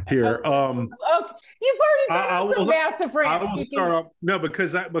here. Okay. You've already done a massive rant. I will start off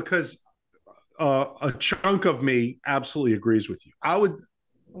because a chunk of me absolutely agrees with you. I would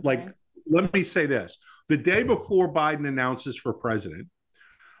let me say this: the day before Biden announces for president,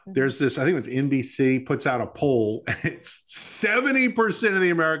 there's this, I think it was NBC puts out a poll, and it's 70% of the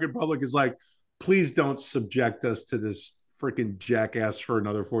American public is like, please don't subject us to this freaking jackass for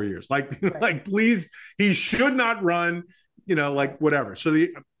another 4 years. Like, please, he should not run, whatever. So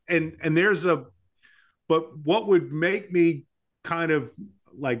but what would make me kind of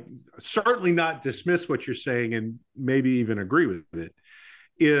certainly not dismiss what you're saying and maybe even agree with it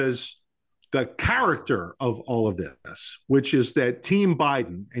is the character of all of this, which is that Team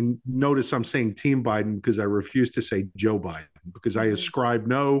Biden, and notice I'm saying Team Biden because I refuse to say Joe Biden, because I ascribe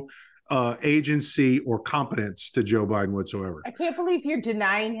no agency or competence to Joe Biden whatsoever. I can't believe you're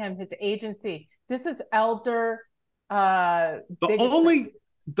denying him his agency. This is elder. The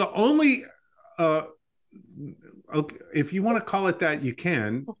only okay, if you want to call it that, you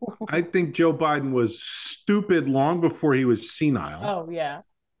can. I think Joe Biden was stupid long before he was senile. Oh, yeah.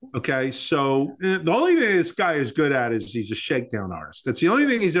 Okay, so the only thing this guy is good at is he's a shakedown artist. That's the only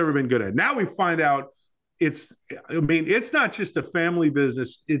thing he's ever been good at. Now we find out it's not just a family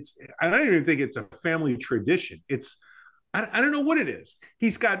business. I don't even think it's a family tradition. I don't know what it is.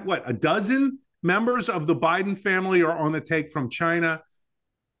 He's got a dozen members of the Biden family are on the take from China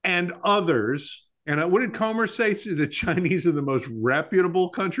and others. And what did Comer say? The Chinese are the most reputable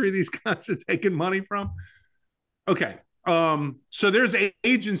country these guys are taking money from. Okay. So there's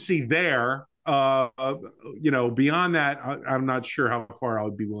agency there beyond that, I'm not sure how far I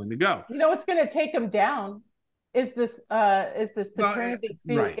would be willing to go. What's going to take them down is this paternity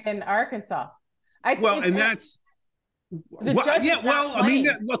suit Right. in Arkansas. I Well, and it, that's the well, judge is yeah. not Well, I mean,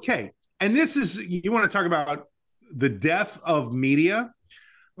 playing. okay. And this is, you want to talk about the death of media?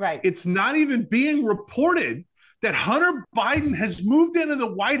 Right. It's not even being reported that Hunter Biden has moved into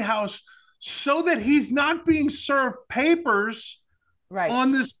the White House so that he's not being served papers Right.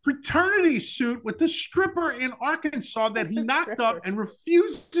 on this paternity suit with the stripper in Arkansas that he knocked up and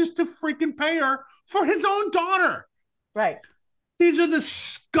refuses to freaking pay her for his own daughter. Right. These are the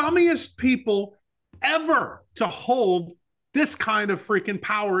scummiest people ever to hold this kind of freaking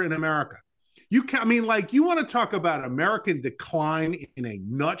power in America. You can, I mean, like, you want to talk about American decline in a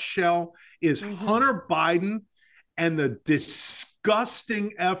nutshell, is Hunter Biden and the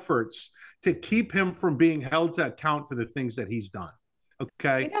disgusting efforts to keep him from being held to account for the things that he's done.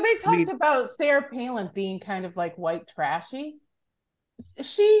 Okay. They talked about Sarah Palin being kind of like white trashy.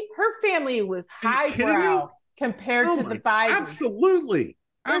 Her family was highbrow compared to the Bidens. Absolutely.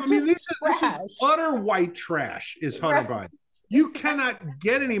 I mean, this is utter white trash, is Hunter Biden. You cannot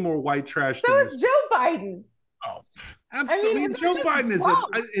get any more white trash than this. So is Joe Biden. Oh, absolutely. I mean, Joe Biden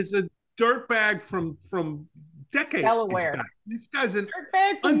is a dirtbag from decades Delaware. back. This guy's an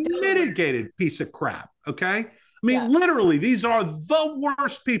unmitigated piece of crap. Okay. I mean, literally, these are the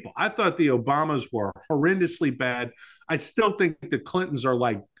worst people. I thought the Obamas were horrendously bad. I still think the Clintons are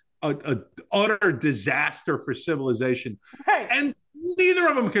like a utter disaster for civilization. Right. And neither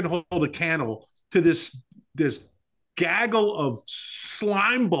of them can hold a candle to this gaggle of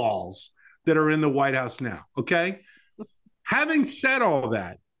slime balls that are in the White House now. Okay. Having said all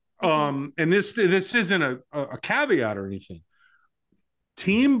that, and this isn't a caveat or anything,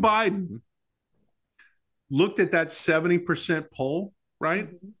 Team Biden looked at that 70% poll, right,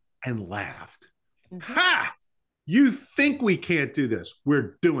 and laughed. Ha! You think we can't do this?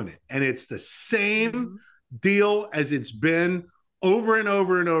 We're doing it. And it's the same deal as it's been over and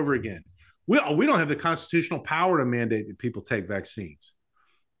over and over again. We don't have the constitutional power to mandate that people take vaccines.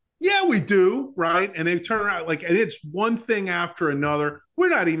 Yeah, we do, right? And they turn around and it's one thing after another. We're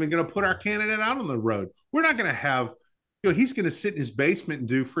not even going to put our candidate out on the road. We're not going to have, he's going to sit in his basement and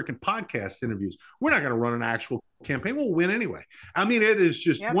do freaking podcast interviews. We're not going to run an actual campaign. We'll win anyway. I mean, it is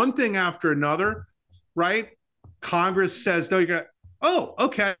just one thing after another, right? Congress says, no, you're going to, oh,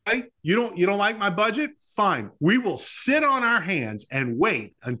 okay. You don't like my budget? Fine. We will sit on our hands and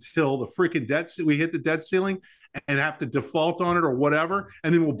wait until the freaking we hit the debt ceiling and have to default on it or whatever,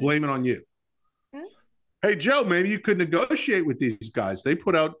 and then we'll blame it on you. Hey, Joe, maybe you could negotiate with these guys. They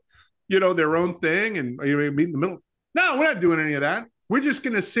put out, their own thing, and you meet in the middle. No, we're not doing any of that. We're just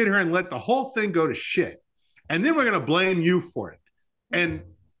going to sit here and let the whole thing go to shit, and then we're going to blame you for it. And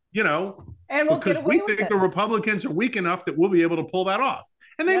and because we think the Republicans are weak enough that we'll be able to pull that off.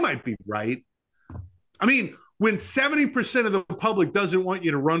 And they might be right. I mean, when 70% of the public doesn't want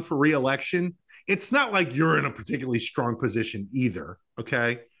you to run for re-election, it's not like you're in a particularly strong position either,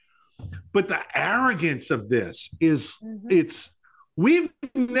 okay? But the arrogance of this is, we've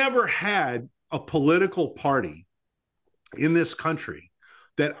never had a political party in this country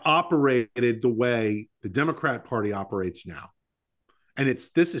that operated the way the Democrat Party operates now. And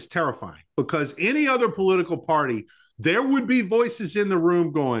this is terrifying, because any other political party, there would be voices in the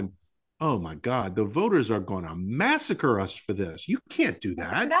room going, oh my God, the voters are going to massacre us for this. You can't do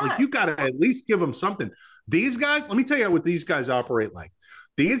that. Like, you got to at least give them something. These guys, let me tell you what these guys operate like.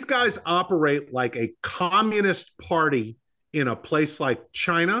 These guys operate like a communist party in a place like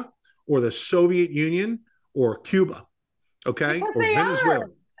China or the Soviet Union or Cuba, okay, or Venezuela.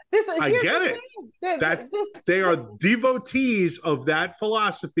 I get it. They are devotees of that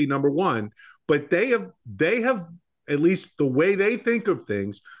philosophy, number one, but they have, at least the way they think of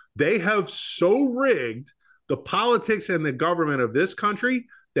things, they have so rigged the politics and the government of this country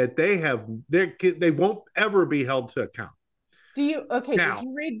that they won't ever be held to account. Did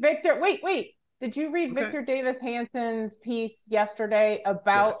you read Victor? Wait. Did you read Victor Davis Hanson's piece yesterday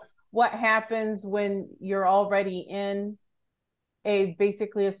about what happens when you're already in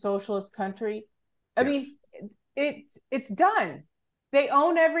basically a socialist country? I mean, it's done. They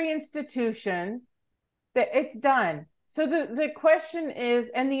own every institution. That it's done. So the question is,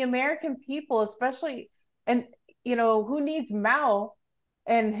 and the American people especially, and who needs Mao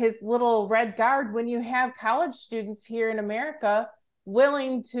and his little red guard when you have college students here in America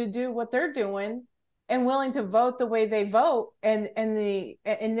willing to do what they're doing and willing to vote the way they vote, and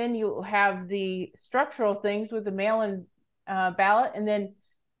then you have the structural things with the mail-in ballot,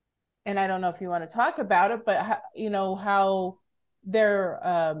 and I don't know if you want to talk about it, but how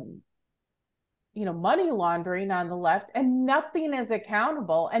they're money laundering on the left, and nothing is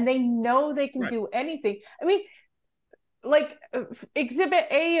accountable, and they know they can Right. do anything. I mean, like exhibit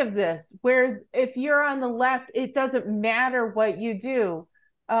A of this, where if you're on the left, it doesn't matter what you do.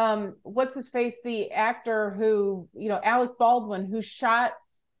 What's his face, the actor who, Alec Baldwin, who shot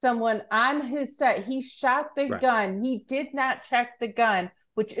someone on his set. He shot the Right. gun. He did not check the gun,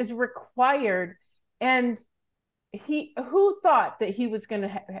 which is required. And who thought that he was going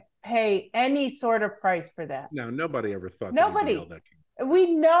to pay any sort of price for that? Now, nobody ever thought that he'd be held Nobody. that.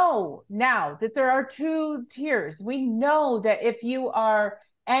 We know now that there are two tiers. We know that if you are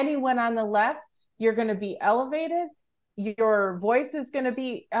anyone on the left, you're going to be elevated. Your voice is going to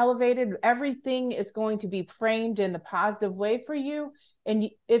be elevated. Everything is going to be framed in a positive way for you. And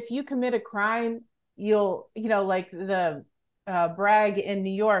if you commit a crime, you'll, like the brag in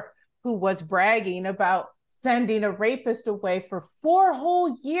New York, who was bragging about sending a rapist away for 4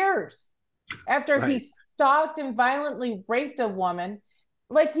 whole years after Right. he stalked and violently raped a woman.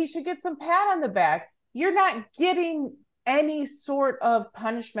 Like, he should get some pat on the back. You're not getting any sort of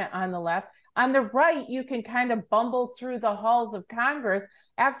punishment on the left. On the right, you can kind of bumble through the halls of Congress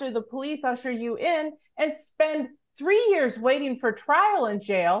after the police usher you in and spend 3 years waiting for trial in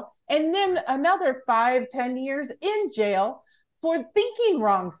jail, and then another 5-10 years in jail for thinking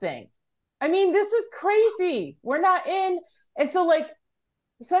wrong thing. I mean, this is crazy. We're not in. And so, like,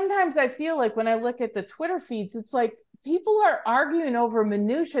 sometimes I feel like when I look at the Twitter feeds, it's like people are arguing over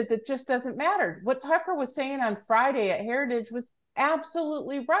minutia that just doesn't matter. What Tucker was saying on Friday at Heritage was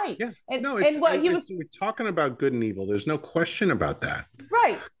absolutely right. Yeah. And No, and what he was we're talking about good and evil. There's no question about that.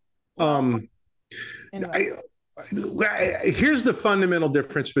 right. Well, I, here's the fundamental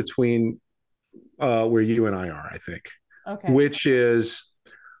difference between where you and I are, I think, okay. which is,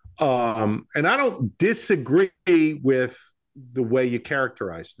 and I don't disagree with the way you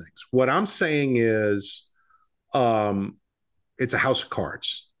characterize things. What I'm saying is, it's a house of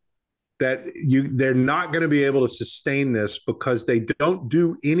cards that they're not going to be able to sustain this because they don't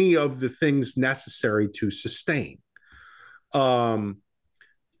do any of the things necessary to sustain.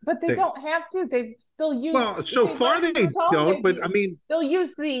 But they don't have to. They'll use. Well, so far they don't. But I mean, they'll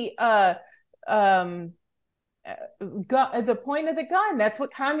use the the point of the gun. That's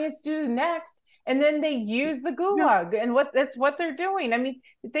what communists do next. And then they use the gulag, and that's what they're doing. I mean,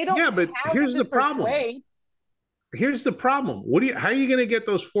 they don't. Yeah, but here's the problem. Here's the problem. How are you going to get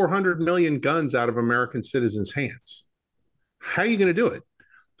those 400 million guns out of American citizens' hands? How are you going to do it?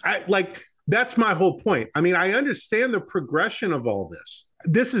 That's my whole point. I mean, I understand the progression of all this.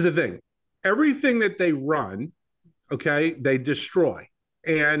 This is the thing. Everything that they run, okay, they destroy.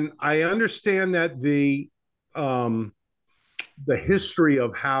 And I understand that the history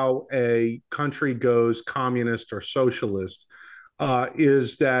of how a country goes communist or socialist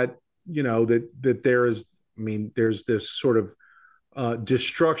is that, that there is, I mean, there's this sort of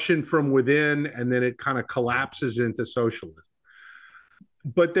destruction from within, and then it kind of collapses into socialism.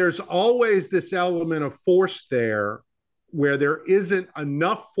 But there's always this element of force there where there isn't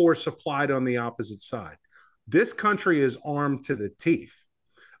enough force applied on the opposite side. This country is armed to the teeth,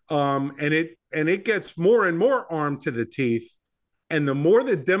 and it gets more and more armed to the teeth. And the more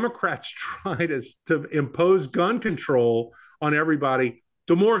the Democrats try to impose gun control on everybody,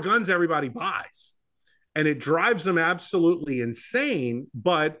 the more guns everybody buys. And it drives them absolutely insane.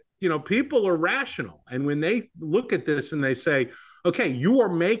 But, people are rational. And when they look at this and they say, okay, you are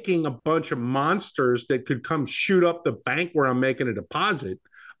making a bunch of monsters that could come shoot up the bank where I'm making a deposit,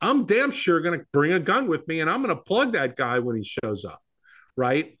 I'm damn sure going to bring a gun with me and I'm going to plug that guy when he shows up.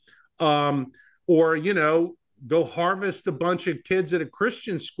 Right. Or, go harvest a bunch of kids at a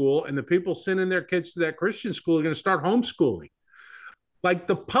Christian school, and the people sending their kids to that Christian school are going to start homeschooling. Like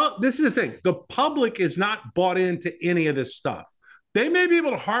this is the thing. The public is not bought into any of this stuff. They may be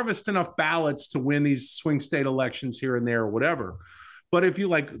able to harvest enough ballots to win these swing state elections here and there or whatever. But if you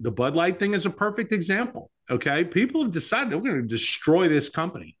like, the Bud Light thing is a perfect example. Okay. People have decided we're going to destroy this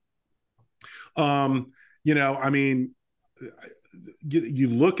company. I mean, you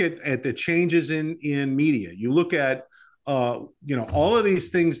look at the changes in media, you look at, all of these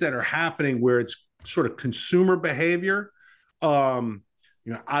things that are happening where it's sort of consumer behavior.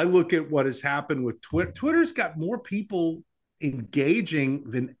 I look at what has happened with Twitter. Twitter's got more people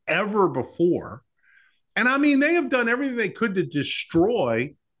engaging than ever before. And I mean, they have done everything they could to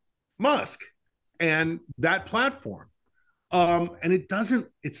destroy Musk and that platform. And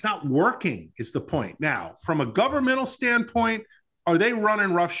it's not working, is the point. Now, from a governmental standpoint, are they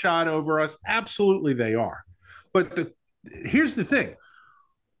running roughshod over us? Absolutely they are. But here's the thing.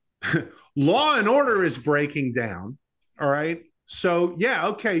 Law and order is breaking down. All right. So yeah,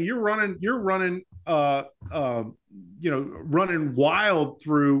 okay, running wild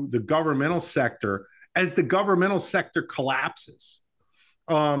through the governmental sector as the governmental sector collapses.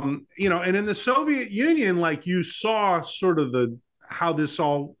 And in the Soviet Union, like you saw sort of the how this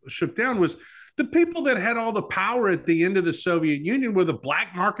all shook down was the people that had all the power at the end of the Soviet Union were the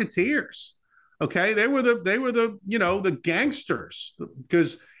black marketeers. Okay, they were the gangsters,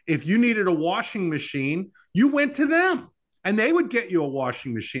 because if you needed a washing machine, you went to them and they would get you a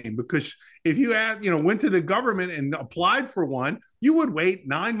washing machine, because if you went to the government and applied for one, you would wait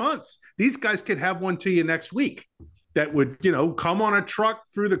 9 months. These guys could have one to you next week that would, come on a truck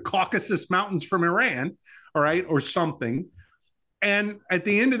through the Caucasus Mountains from Iran, all right, or something. And at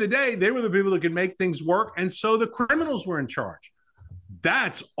the end of the day, they were the people that could make things work. And so the criminals were in charge.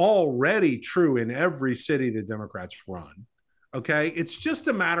 That's already true in every city the Democrats run. Okay. It's just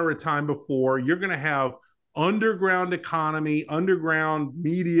a matter of time before you're going to have underground economy, underground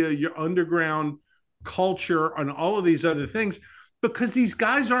media, your underground culture, and all of these other things, because these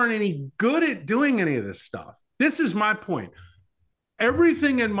guys aren't any good at doing any of this stuff. This is my point.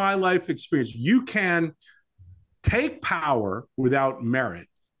 Everything in my life experience, you can take power without merit,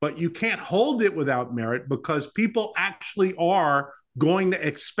 but you can't hold it without merit, because people actually are going to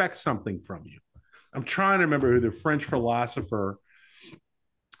expect something from you. I'm trying to remember who the French philosopher,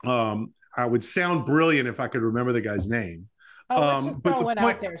 I would sound brilliant if I could remember the guy's name. Oh, let's just But throw the one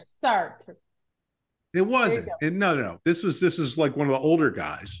point, out there. Sartre. it There you wasn't. go. No. This is like one of the older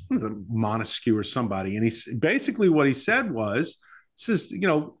guys. It was a Montesquieu or somebody, and he basically what he said was, says,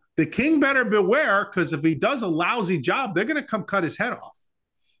 the king better beware, because if he does a lousy job, they're going to come cut his head off.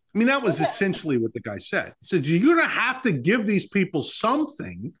 I mean, that was essentially what the guy said. He said, you're going to have to give these people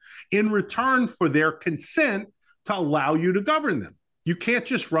something in return for their consent to allow you to govern them. You can't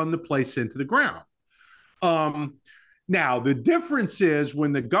just run the place into the ground. Now, the difference is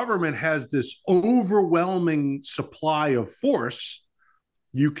when the government has this overwhelming supply of force,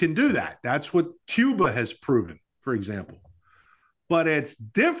 you can do that. That's what Cuba has proven, for example. But it's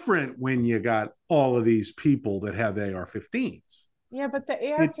different when you got all of these people that have AR-15s. Yeah, but the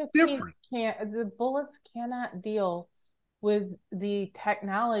It's AR-15s different. can't, the bullets cannot deal with the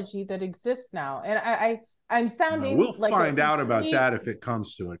technology that exists now. And I'm No, sounding we'll like a find out about complete, that if it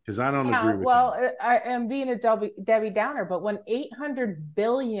comes to it, because I don't yeah, agree with you. well, I am being a Debbie Downer, but when 800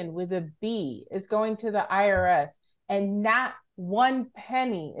 billion with a B is going to the IRS and not one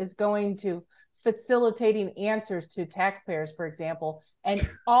penny is going to facilitating answers to taxpayers, for example, and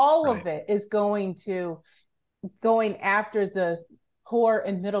all Right. of it is going after the poor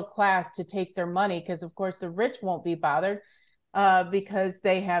and middle class to take their money, because of course the rich won't be bothered because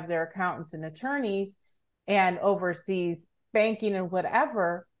they have their accountants and attorneys and overseas banking and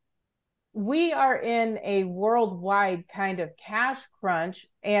whatever. We are in a worldwide kind of cash crunch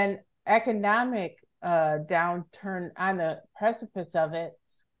and economic downturn on the precipice of it,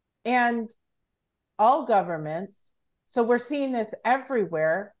 and all governments. So we're seeing this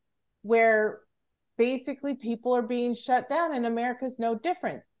everywhere, where basically people are being shut down, and America's no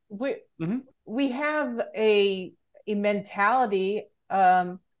different. Mm-hmm. We have a mentality,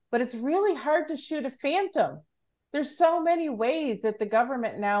 but it's really hard to shoot a phantom. There's so many ways that the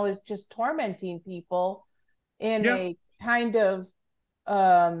government now is just tormenting people in Yeah. a kind of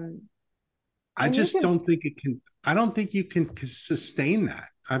um I and you just can, don't think it can. I don't think you can sustain that.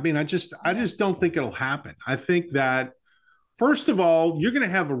 I mean, I yeah, just don't think it'll happen. I think that first of all, you're going to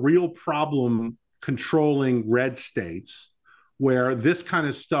have a real problem controlling red states, where this kind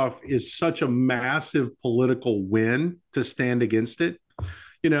of stuff is such a massive political win to stand against it.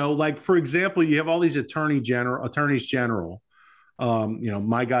 Like for example, you have all these attorneys general.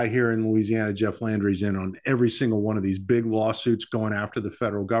 My guy here in Louisiana, Jeff Landry's in on every single one of these big lawsuits going after the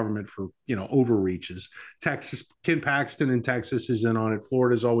federal government for, overreaches. Texas, Ken Paxton in Texas is in on it.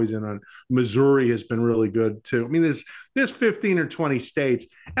 Florida's always in on it. Missouri has been really good too. I mean, there's 15 or 20 states,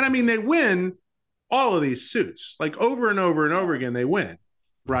 and I mean they win all of these suits like over and over and over again. They win,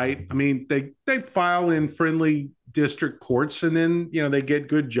 right? I mean, they file in friendly district courts, and then they get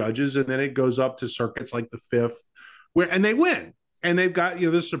good judges, and then it goes up to circuits like the Fifth, and they win, and they've got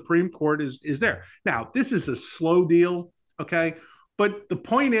the Supreme Court is there. Now this is a slow deal, okay, but the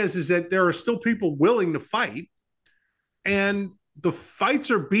point is that there are still people willing to fight, and the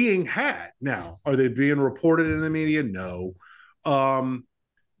fights are being had. Now, are they being reported in the media? No.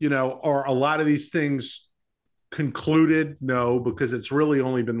 Are a lot of these things concluded? No, because it's really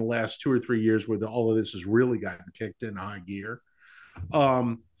only been the last 2 or 3 years where all of this has really gotten kicked in high gear.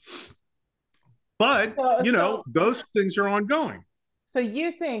 Um, but so those things are ongoing. so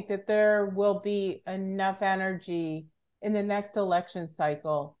you think that there will be enough energy in the next election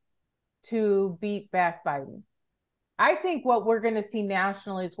cycle to beat back Biden. I think what we're going to see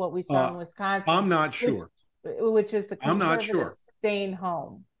nationally is what we saw in Wisconsin, I'm not sure. which is the I'm not conservatives sure. staying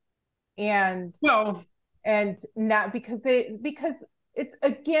home. And Well, not because it's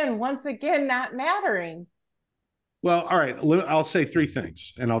again, once again, not mattering. well, all right. I'll say three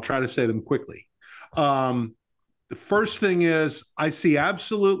things, and I'll try to say them quickly. The first thing is I see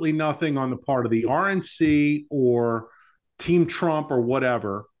absolutely nothing on the part of the RNC or Team Trump or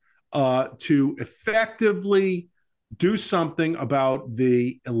whatever to effectively do something about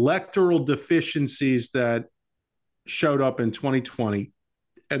the electoral deficiencies that showed up in 2020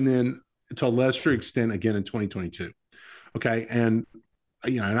 and then to a lesser extent again in 2022. Okay. And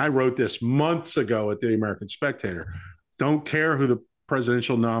and I wrote this months ago at the American Spectator. Don't care who the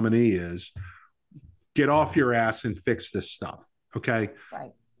presidential nominee is. Get off your ass and fix this stuff. Okay.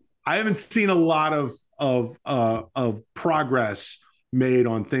 Right. I haven't seen a lot of progress made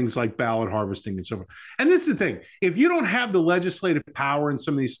on things like ballot harvesting and so forth. And this is the thing: if you don't have the legislative power in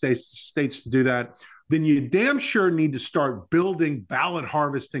some of these states to do that, then you damn sure need to start building ballot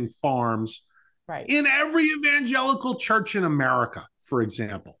harvesting farms in every evangelical church in America, for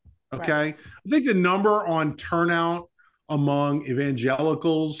example. Okay. Right. I think the number on turnout among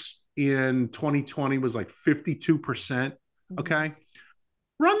evangelicals in 2020 was like 52%. Okay. Mm-hmm.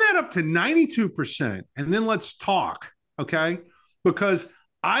 Run that up to 92%, and then let's talk. Okay. Because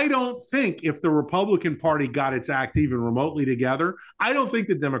I don't think if the Republican Party got its act even remotely together, I don't think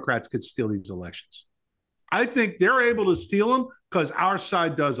the Democrats could steal these elections. I think they're able to steal them because our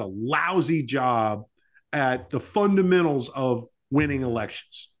side does a lousy job at the fundamentals of winning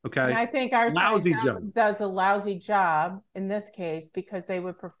elections. Okay. And I think our side does a lousy job in this case because they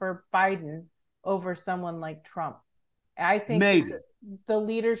would prefer Biden over someone like Trump. I think maybe the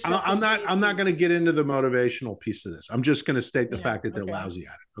leadership. I'm not going to get into the motivational piece of this. I'm just going to state the fact that they're lousy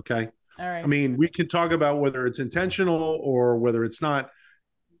at it. Okay. All right. I mean, we can talk about whether it's intentional or whether it's not.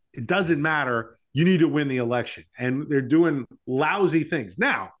 It doesn't matter. You need to win the election, and they're doing lousy things.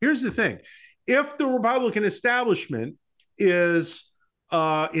 Now, here's the thing: if the Republican establishment is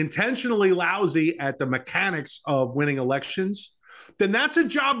intentionally lousy at the mechanics of winning elections, then that's a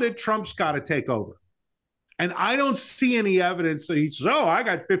job that Trump's got to take over. And I don't see any evidence that he says, oh, I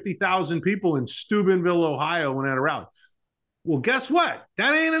got 50,000 people in Steubenville, Ohio, when at a rally. Well, guess what?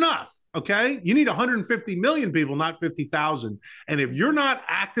 That ain't enough. Okay. You need 150 million people, not 50,000. And if you're not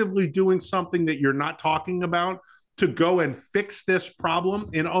actively doing something that you're not talking about to go and fix this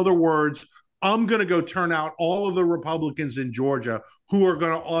problem, in other words, I'm going to go turn out all of the Republicans in Georgia who are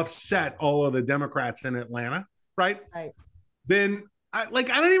going to offset all of the Democrats in Atlanta, right? Right. Then I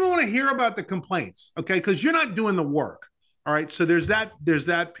don't even want to hear about the complaints, okay? Because you're not doing the work. All right. So there's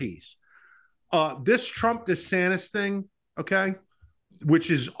that piece. This Trump DeSantis thing, okay,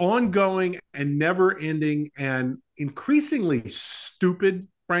 which is ongoing and never ending and increasingly stupid,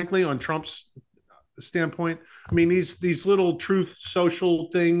 frankly, on Trump's standpoint. I mean, these little Truth Social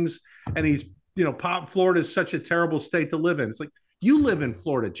things, and Florida is such a terrible state to live in. It's like, you live in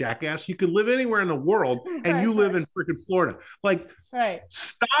Florida, jackass. You could live anywhere in the world, and you live in freaking Florida. Like,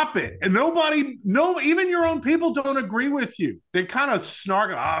 stop it. And even your own people don't agree with you. They kind of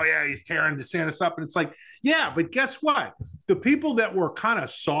snark, oh, yeah, he's tearing DeSantis up. And it's like, yeah, but guess what? The people that were kind of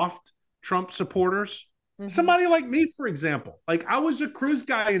soft Trump supporters, somebody like me, for example, like I was a Cruz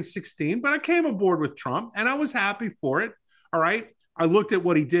guy in 2016, but I came aboard with Trump, and I was happy for it. All right. I looked at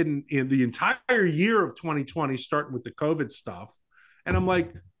what he did in the entire year of 2020, starting with the COVID stuff. And I'm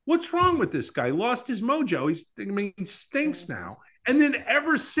like, what's wrong with this guy? He lost his mojo. He stinks now. And then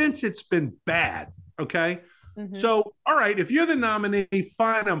ever since, it's been bad. Okay. So, all right, if you're the nominee,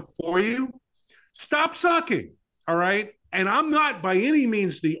 fine, I'm for you. Stop sucking. All right. And I'm not by any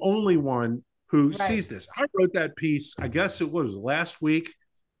means the only one who sees this. I wrote that piece, I guess it was last week,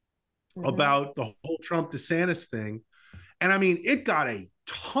 about the whole Trump DeSantis thing. And I mean, it got a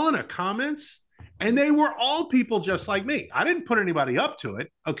ton of comments. And they were all people just like me. I didn't put anybody up to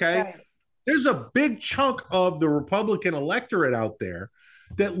it, okay? Right. There's a big chunk of the Republican electorate out there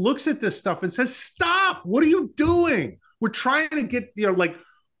that looks at this stuff and says, stop, what are you doing? We're trying to get,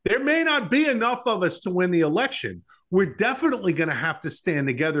 there may not be enough of us to win the election. We're definitely going to have to stand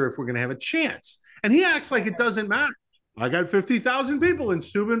together if we're going to have a chance. And he acts like it doesn't matter. I got 50,000 people in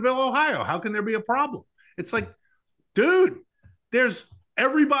Steubenville, Ohio. How can there be a problem? It's like, dude, there's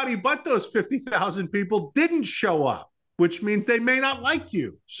everybody but those 50,000 people didn't show up, which means they may not like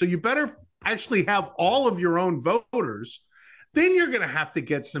you. So you better actually have all of your own voters. Then you're going to have to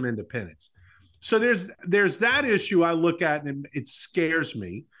get some independents. So there's that issue I look at, and it scares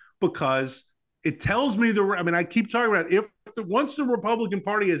me because it tells me I keep talking about once the Republican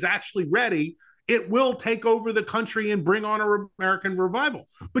Party is actually ready, it will take over the country and bring on an American revival.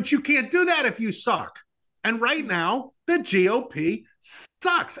 But you can't do that if you suck. And right now, the GOP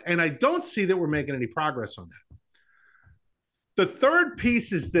sucks. And I don't see that we're making any progress on that. The third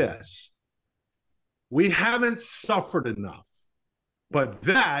piece is this. We haven't suffered enough, but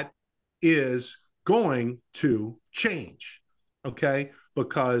that is going to change, okay?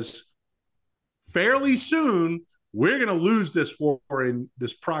 Because fairly soon, we're going to lose this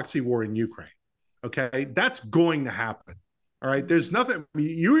proxy war in Ukraine, okay? That's going to happen, all right? There's nothing,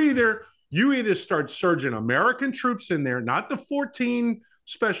 you either start surging American troops in there, not the 14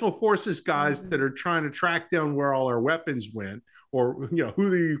 special forces guys that are trying to track down where all our weapons went, or who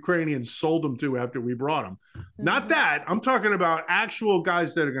the Ukrainians sold them to after we brought them. Not that. I'm talking about actual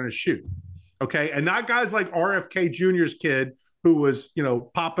guys that are going to shoot, okay? And not guys like RFK Jr.'s kid who was,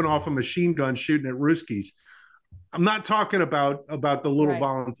 popping off a machine gun shooting at Ruskies. I'm not talking about the little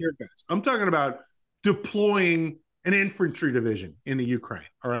volunteer guys. I'm talking about deploying an infantry division in the Ukraine,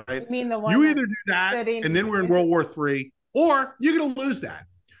 all right? You mean the one you either do that, and then we're in World War III, or you're going to lose that,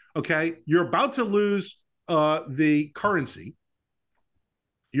 okay? You're about to lose the currency.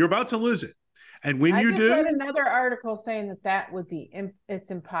 You're about to lose it. And when you do... I read another article saying that would be...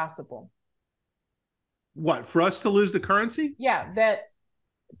 It's impossible. What, for us to lose the currency? Yeah,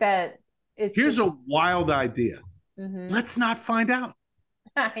 that it's... Here's a wild idea. Let's not find out.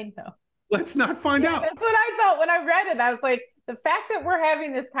 I know. Let's not find out. That's what I thought when I read it. I was like, the fact that we're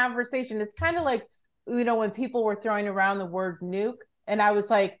having this conversation, it's kind of like, when people were throwing around the word nuke, and I was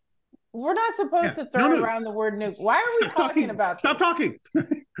like, we're not supposed to throw around the word nuke. Why are we talking about Stop talking.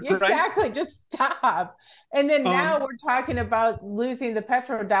 Exactly. Right? Just stop. And then now we're talking about losing the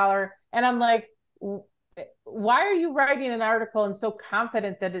petrodollar. And I'm like, why are you writing an article and so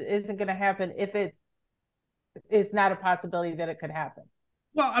confident that it isn't going to happen if it is not a possibility that it could happen?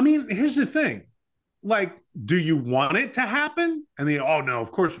 Well, here's the thing. Like, do you want it to happen? And they, oh, no, of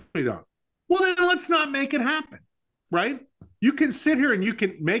course we don't. Well, then let's not make it happen, right? You can sit here and you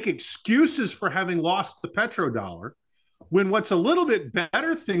can make excuses for having lost the petrodollar when what's a little bit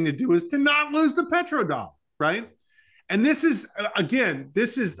better thing to do is to not lose the petrodollar, right? And this is, again,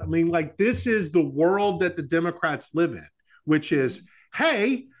 this is the world that the Democrats live in, which is,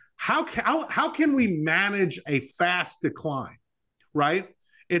 hey, how can we manage a fast decline, right?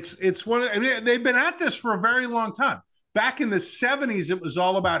 It's one. They've been at this for a very long time. Back in the 70s, it was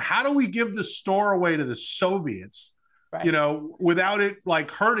all about how do we give the store away to the Soviets, without it like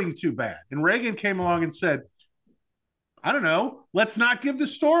hurting too bad. And Reagan came along and said, I don't know, let's not give the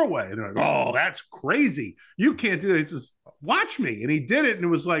store away. And they're like, oh, that's crazy. You can't do that. He says, watch me. And he did it. And it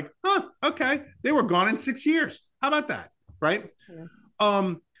was like, okay. They were gone in 6 years. How about that? Right.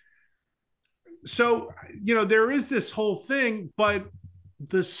 Yeah. So, there is this whole thing, but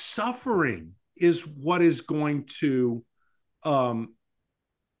the suffering is what is going to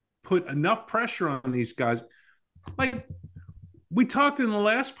put enough pressure on these guys. Like we talked in the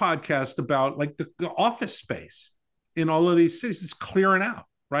last podcast about like the office space in all of these cities is clearing out,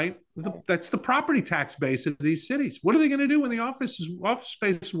 right? That's the property tax base of these cities. What are they going to do when the office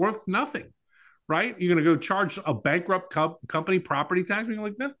space is worth nothing, right? You're going to go charge a bankrupt company property tax? You're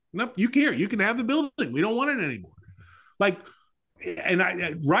like, no, you can have the building. We don't want it anymore. Like, and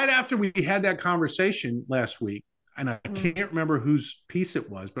right after we had that conversation last week, and I can't remember whose piece it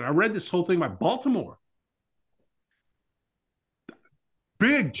was, but I read this whole thing about Baltimore.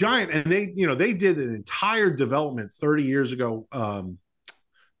 Big, giant, and they did an entire development 30 years ago,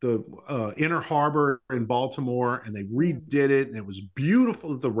 the Inner Harbor in Baltimore, and they redid it, and it was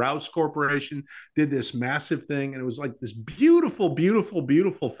beautiful. The Rouse Corporation did this massive thing, and it was like this beautiful, beautiful,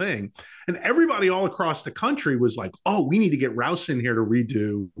 beautiful thing. And everybody all across the country was like, oh, we need to get Rouse in here to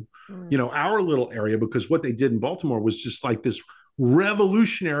redo, our little area, because what they did in Baltimore was just like this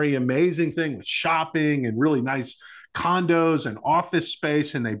revolutionary, amazing thing with shopping and really nice condos and office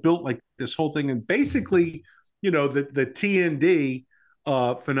space. And they built like this whole thing. And basically, the TND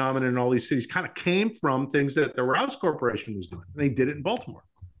phenomenon in all these cities kind of came from things that the Rouse Corporation was doing. They did it in Baltimore.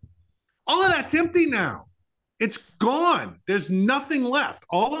 All of that's empty now. It's gone. There's nothing left.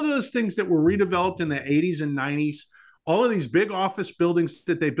 All of those things that were redeveloped in the 80s and 90s, all of these big office buildings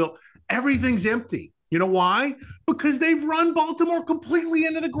that they built, everything's empty. You know why? Because they've run Baltimore completely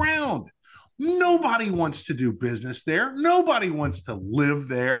into the ground. Nobody wants to do business there. Nobody wants to live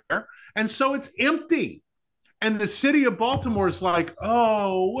there. And so it's empty. And the city of Baltimore is like,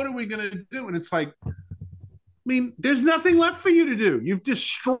 oh, what are we going to do? And it's like, there's nothing left for you to do. You've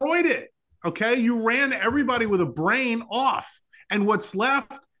destroyed it. Okay. You ran everybody with a brain off. And what's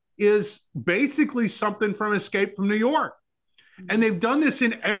left is basically something from Escape from New York. And they've done this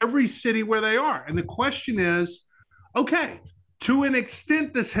in every city where they are. And the question is, okay, to an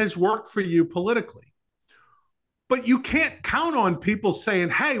extent, this has worked for you politically. But you can't count on people saying,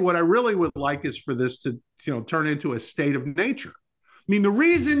 hey, what I really would like is for this to, turn into a state of nature. I mean, the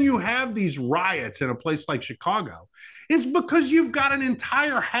reason you have these riots in a place like Chicago is because you've got an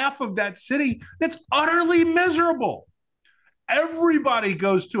entire half of that city that's utterly miserable. Everybody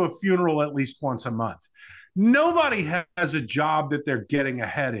goes to a funeral at least once a month. Nobody has a job that they're getting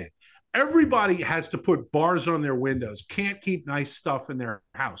ahead in. Everybody has to put bars on their windows, can't keep nice stuff in their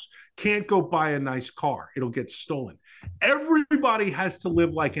house, can't go buy a nice car. It'll get stolen. Everybody has to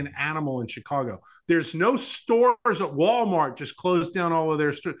live like an animal in Chicago. There's no stores at Walmart, just closed down all of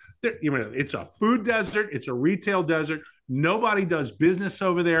their stores. It's a food desert. It's a retail desert. Nobody does business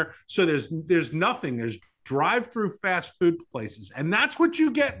over there. So there's nothing. There's drive-through fast food places. And that's what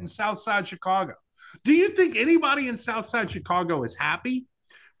you get in Southside Chicago. Do you think anybody in Southside Chicago is happy?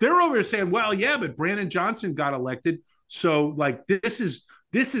 They're over here saying, well, yeah, but Brandon Johnson got elected. So like, this is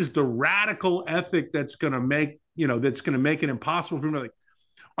the radical ethic that's going to make it impossible for me. Like,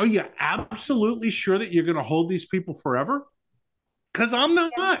 are you absolutely sure that you're going to hold these people forever? Because I'm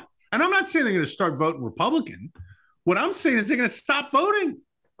not. Yeah. And I'm not saying they're going to start voting Republican. What I'm saying is they're going to stop voting.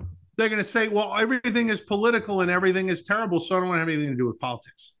 They're going to say, well, everything is political and everything is terrible, so I don't want to have anything to do with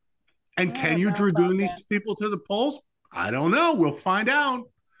politics. And can you dragoon these people to the polls? I don't know. We'll find out.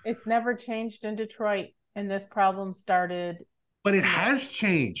 It's never changed in Detroit, and this problem started. But it has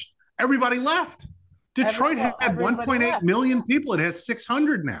changed. Everybody left. Detroit had 1.8 million people. It has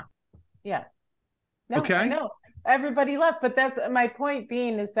 600 now. Yeah. No, okay. No, everybody left. But that's my point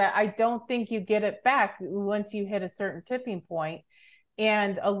being is that I don't think you get it back once you hit a certain tipping point.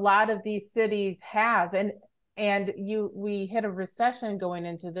 And a lot of these cities have, and we hit a recession going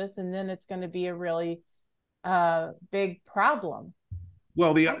into this, and then it's going to be a really big problem.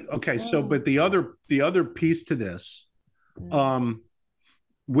 Well, but the other piece to this,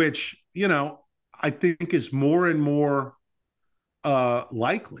 which I think is more and more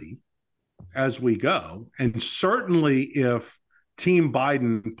likely as we go, and certainly if Team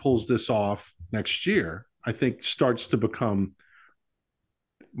Biden pulls this off next year, I think starts to become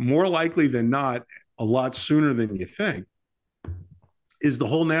more likely than not, a lot sooner than you think, is the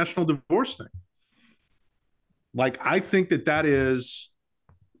whole national divorce thing. Like, I think that is.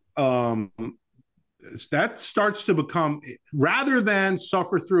 That starts to become, rather than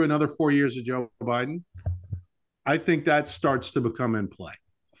suffer through another 4 years of Joe Biden, I think that starts to become in play.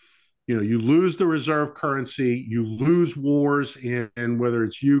 You lose the reserve currency, you lose wars in whether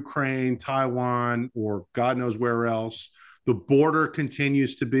it's Ukraine, Taiwan, or God knows where else. The border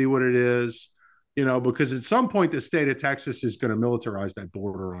continues to be what it is, because at some point the state of Texas is going to militarize that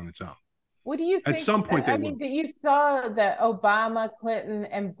border on its own. What do you think? At some point, you saw that Obama, Clinton,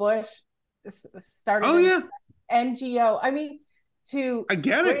 and Bush started NGO. I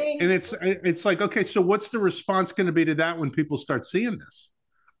get it. And it's like, okay, so what's the response going to be to that when people start seeing this?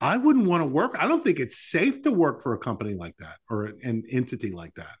 I wouldn't want to work. I don't think it's safe to work for a company like that or an entity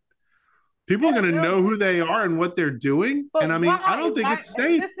like that. People are going to know who they are and what they're doing. And I don't think it's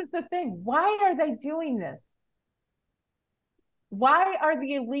safe. This is the thing. Why are they doing this? Why are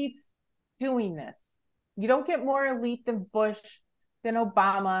the elites doing this? You don't get more elite than Bush, than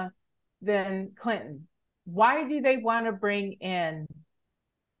Obama, than Clinton. Why do they want to bring in?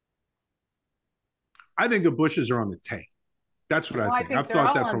 I think the Bushes are on the take. That's what I think. I've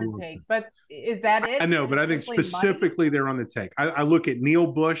thought that for a long time. But is that it? I know, but I think specifically they're on the take. I look at Neil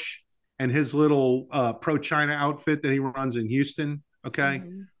Bush and his little pro-China outfit that he runs in Houston. Okay.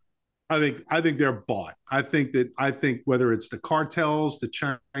 Mm-hmm. I think they're bought. I think whether it's the cartels, the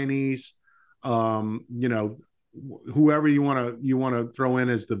Chinese, whoever you want to throw in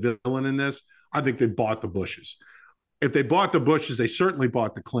as the villain in this, I think they bought the Bushes. If they bought the Bushes, they certainly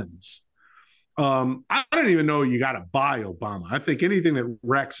bought the Clintons. I don't even know you got to buy Obama. I think anything that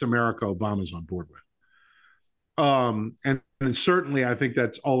wrecks America, Obama's on board with. And certainly I think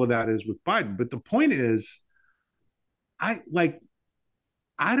that's all of that is with Biden. But the point is, I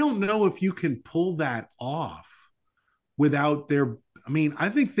don't know if you can pull that off without I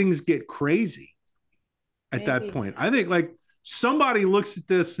think things get crazy at that point. I think somebody looks at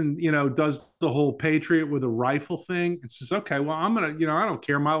this and, does the whole Patriot with a rifle thing and says, okay, well, I'm going to, I don't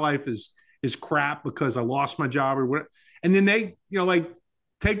care. My life is crap because I lost my job or whatever. And then they,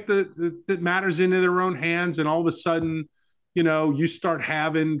 take the matters into their own hands. And all of a sudden, you start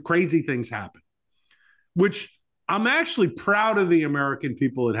having crazy things happen, which I'm actually proud of the American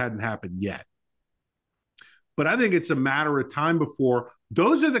people. It hadn't happened yet. But I think it's a matter of time before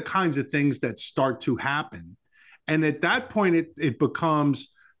those are the kinds of things that start to happen. And at that point, it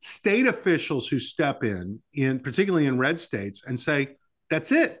becomes state officials who step in particularly in red states, and say,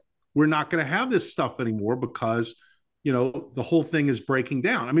 that's it. We're not going to have this stuff anymore because, the whole thing is breaking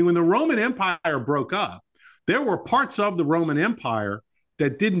down. I mean, when the Roman Empire broke up, there were parts of the Roman Empire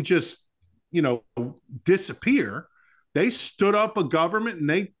that didn't just, disappear. They stood up a government and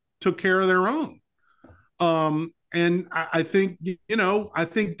they took care of their own. And I think, I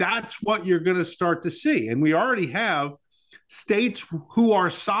think that's what you're going to start to see. And we already have states who are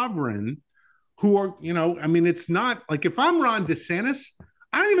sovereign, who are, I mean, it's not like if I'm Ron DeSantis,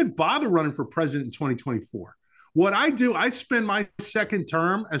 I don't even bother running for president in 2024. What I do, I spend my second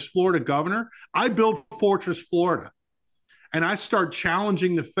term as Florida governor. I build Fortress Florida, and I start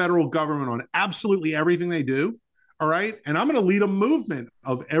challenging the federal government on absolutely everything they do. All right. And I'm going to lead a movement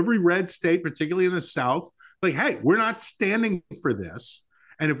of every red state, particularly in the South. Like, hey, we're not standing for this.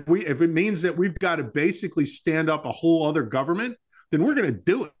 And if it means that we've got to basically stand up a whole other government, then we're going to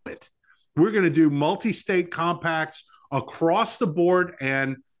do it. We're going to do multi-state compacts across the board.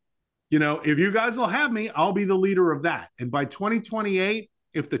 And, if you guys will have me, I'll be the leader of that. And by 2028,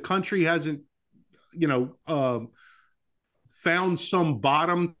 if the country hasn't, found some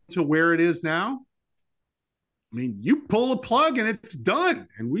bottom to where it is now, I mean, you pull a plug and it's done.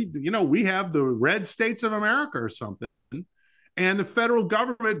 And we have the red states of America or something. And the federal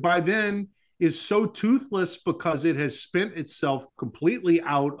government by then is so toothless because it has spent itself completely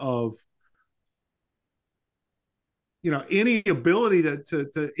out of, any ability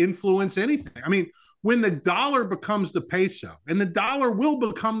to influence anything. I mean, when the dollar becomes the peso, and the dollar will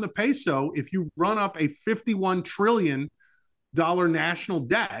become the peso if you run up a $51 trillion national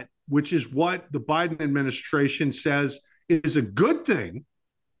debt, which is what the Biden administration says is a good thing.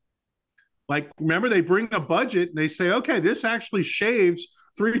 Like, remember, they bring a budget and they say, okay, this actually shaves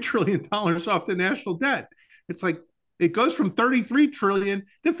 $3 trillion off the national debt. It's like, it goes from 33 trillion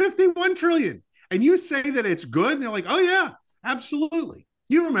to 51 trillion. And you say that it's good. And they're like, oh yeah, absolutely.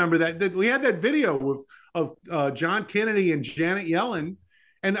 You remember that we had that video of John Kennedy and Janet Yellen.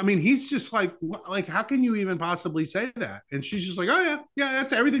 And I mean, he's just like, how can you even possibly say that? And she's just like, oh yeah,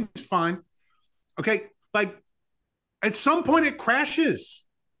 that's everything's fine. Okay. Like, at some point it crashes.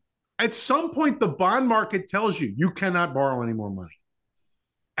 At some point, the bond market tells you cannot borrow any more money.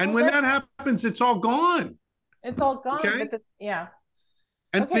 And when that happens, it's all gone. It's all gone. Okay? But yeah.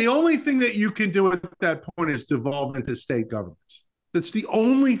 And the only thing that you can do at that point is devolve into state governments. That's the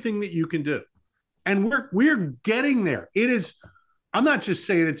only thing that you can do. And we're getting there. It is, I'm not just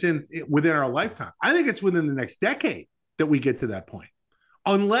saying it's within our lifetime. I think it's within the next decade that we get to that point.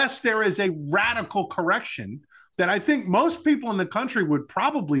 Unless there is a radical correction that I think most people in the country would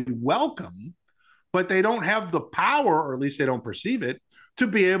probably welcome, but they don't have the power, or at least they don't perceive it, to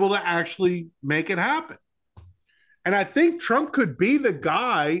be able to actually make it happen. And I think Trump could be the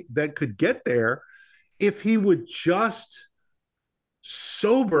guy that could get there if he would just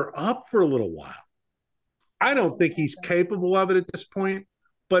sober up for a little while. I don't think he's capable of it at this point.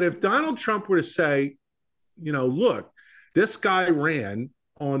 But if Donald Trump were to say, look, this guy ran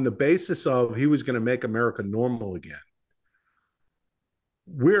on the basis of he was going to make America normal again.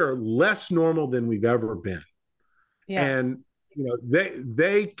 We're less normal than we've ever been. Yeah. And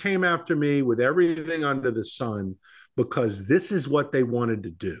they came after me with everything under the sun because this is what they wanted to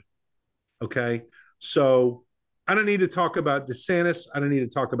do. Okay. So I don't need to talk about DeSantis. I don't need to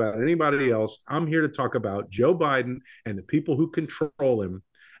talk about anybody else. I'm here to talk about Joe Biden and the people who control him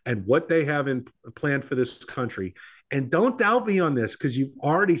and what they have in planned for this country. And don't doubt me on this, because you've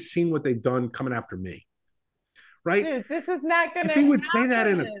already seen what they've done coming after me. Right? Dude, this is not going to happen. If he would say that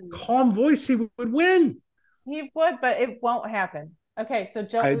in a calm voice, he would win. He would, but it won't happen. Okay, so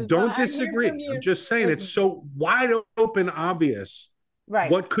Joe, I don't disagree. I'm just saying it's so wide open, obvious,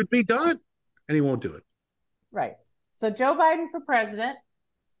 right, what could be done, and he won't do it. Right. So Joe Biden for president.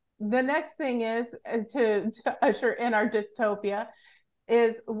 The next thing is to usher in our dystopia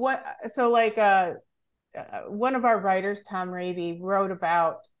is what. So like one of our writers, Tom Raby, wrote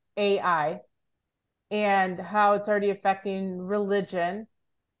about AI and how it's already affecting religion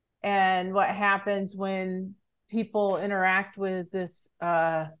and what happens when people interact with this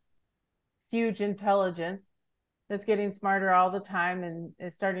huge intelligence that's getting smarter all the time and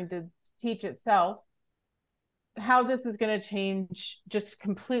is starting to teach itself, how this is going to change, just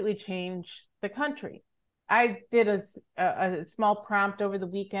completely change the country. I did a small prompt over the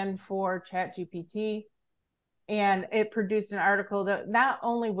weekend for ChatGPT, and it produced an article that not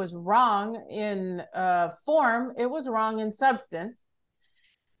only was wrong in form, it was wrong in substance.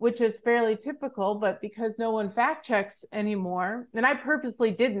 which is fairly typical, but because no one fact checks anymore, and I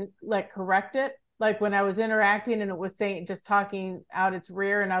purposely didn't like correct it. Like when I was interacting and it was saying just talking out its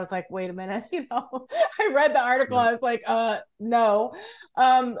rear, and I was like, wait a minute, I read the article, Right. I was like, no.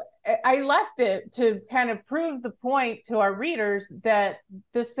 Um, I left it to kind of prove the point to our readers that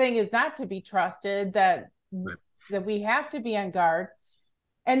this thing is not to be trusted, Right. that we have to be on guard.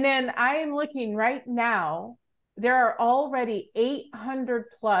 And then I am looking right now, there are already 800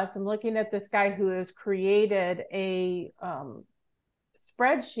 plus. I'm looking at this guy who has created a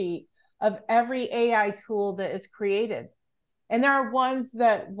spreadsheet of every AI tool that is created. And there are ones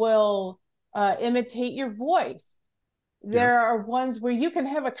that will imitate your voice. Yeah. There are ones where you can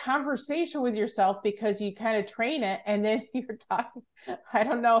have a conversation with yourself because you kind of train it, and then you're talking. I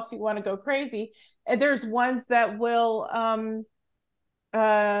don't know if you want to go crazy. And there's ones that will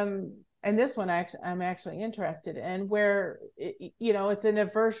and this one I'm actually interested in, where it's in a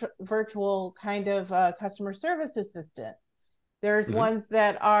virtual kind of customer service assistant. There's Mm-hmm. ones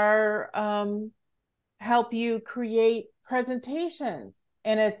that are help you create presentations,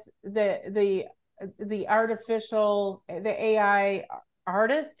 and it's the artificial, the AI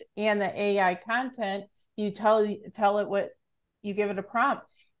artist and the AI content. You tell it what, you give it a prompt,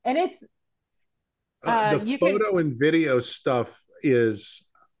 and it's The you can. photo and video stuff is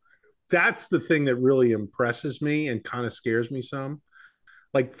that's the thing that really impresses me and kind of scares me some.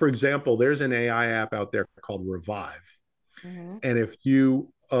 Like, for example, there's an AI app out there called Revive. Mm-hmm, And if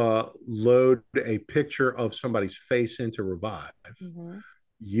you load a picture of somebody's face into Revive, mm-hmm,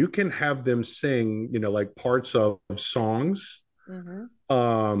 you can have them sing, like parts of songs. mm-hmm.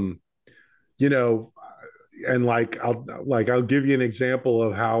 Um, you know, and I'll give you an example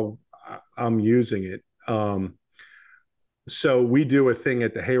of how I'm using it. So we do a thing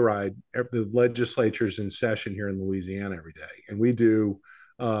at the Hayride. The legislature's in session here in Louisiana every day, and we do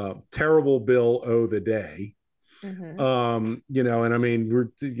terrible bill o' the day. Mm-hmm. And I mean,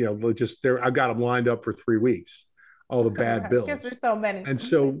 we're just there. I've got them lined up for 3 weeks, all the bad Because there's bills. so many. And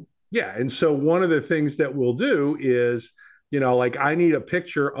so, yeah, and so one of the things that we'll do is, like I need a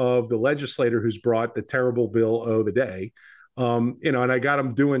picture of the legislator who's brought the terrible bill o' the day. And I got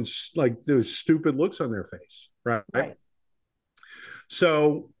them doing like those stupid looks on their face, right? Right.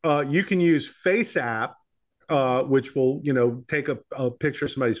 So you can use Face App, which will take a picture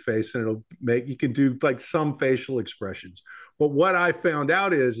of somebody's face, and you can do like some facial expressions. But what I found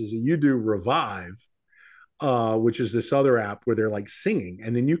out is that you do Revive, which is this other app where they're like singing,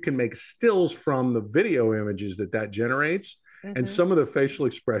 and then you can make stills from the video images that generates, and Mm-hmm. some of the facial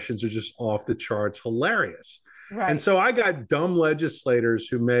expressions are just off the charts hilarious. And Right. so I got dumb legislators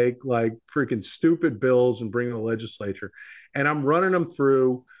who make like freaking stupid bills and bring in the legislature, and I'm running them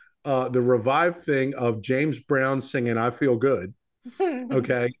through the Revive thing of James Brown singing "I Feel Good."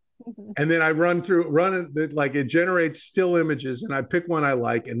 Okay, and then I run it like it generates still images, and I pick one I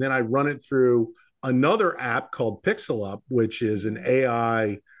like, and then I run it through another app called Pixel Up, which is an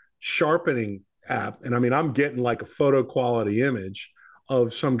AI sharpening app. And I mean, I'm getting like a photo quality image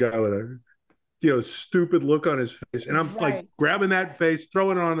of some guy with a stupid look on his face, and I'm like Right. grabbing that face,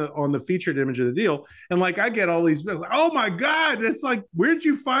 throwing it on the featured image of the deal, and like I get all these like, oh my god, it's like, where'd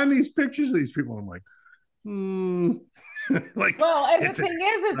you find these pictures of these people? I'm like, like Well, and the it's an thing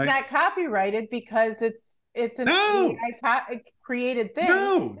is, it's right? not copyrighted because it's an No, AI created thing.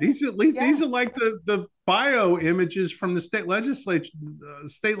 no, these at least Yeah. these are like the bio images from the state legislature's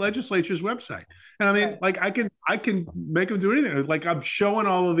website. And I mean, Right. like I can make them do anything. Like I'm showing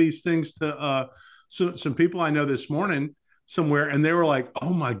all of these things to some people I know this morning somewhere, and they were like,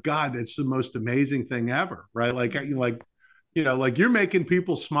 "Oh my god, that's the most amazing thing ever!" Right? Like Mm-hmm. like you're making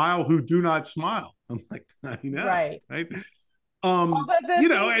people smile who do not smile. I'm like, I know, Right. right? Well, but the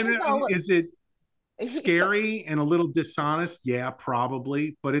thing And is, is it so scary and a little dishonest? Yeah,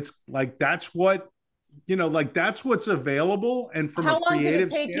 probably. But it's like that's what's available. And from a how long did it creative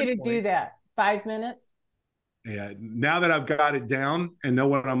take you to do standpoint, that? 5 minutes? yeah, now that I've got it down and know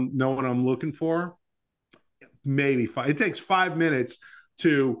what I'm looking for, maybe five. It takes 5 minutes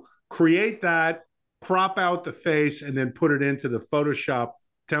to create that, crop out the face, and then put it into the Photoshop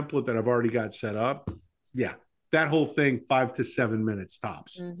template that I've already got set up. Yeah, that whole thing, 5 to 7 minutes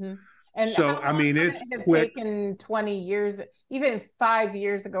tops. Mm-hmm. And how So I long mean, would it's it have quick. taken 20 years, even 5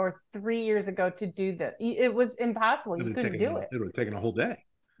 years ago or 3 years ago to do that? It was impossible. It You would have couldn't taken do it. it would have taken a whole day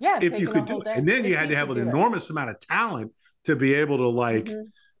Yeah, if you taking a could do whole it. And day then you if had you to have could an do it. enormous amount of talent to be able to like, Mm-hmm.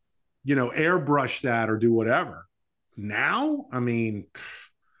 airbrush that or do whatever. Now, I mean,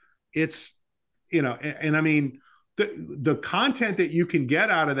 it's and I mean the content that you can get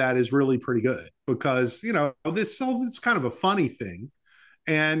out of that is really pretty good because this it's kind of a funny thing,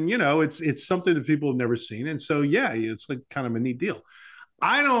 And it's something that people have never seen. And so yeah, it's like kind of a neat deal.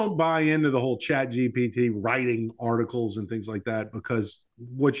 I don't buy into the whole chat GPT writing articles and things like that, because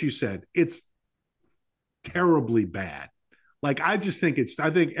what you said, it's terribly bad. Like I think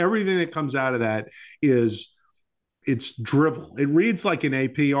everything that comes out of that is it's drivel. It reads like an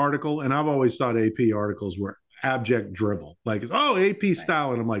AP article, and I've always thought AP articles were abject drivel. Like, oh, AP Right.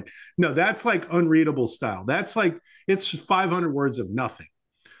 style, and I'm like, no, that's like unreadable style. That's like it's 500 words of nothing.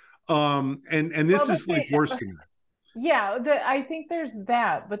 And Well, this is like worse than that. yeah, I think there's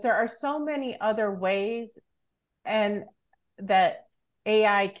that, but there are so many other ways and that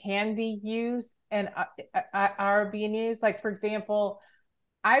AI can be used and are being used. Like, for example,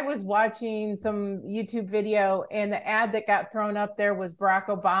 I was watching some YouTube video and the ad that got thrown up there was Barack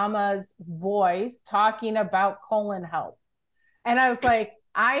Obama's voice talking about colon health. And I was like,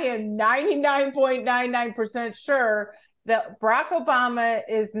 I am 99.99% sure that Barack Obama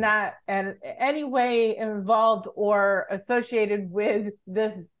is not in any way involved or associated with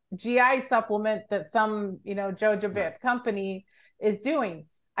this GI supplement that some, Jojo Right. company is doing.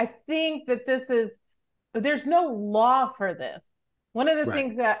 I think that there's no law for this. One of the Right.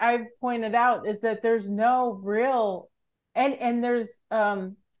 things that I've pointed out is that there's no real, and there's,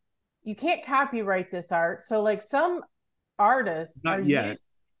 you can't copyright this art. So like some artists are Not used, yet.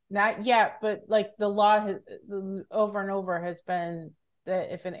 not yet, but like the law has over and over has been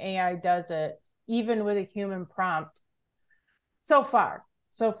that if an AI does it, even with a human prompt, so far,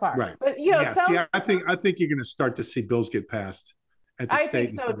 so far. Right. But Yeah. See, some I think you're going to start to see bills get passed at the I state think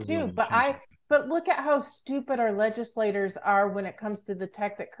and so federal too. level to change that. But look at how stupid our legislators are when it comes to the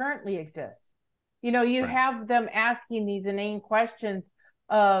tech that currently exists. You Right. have them asking these inane questions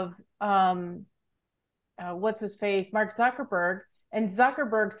of what's his face, Mark Zuckerberg, and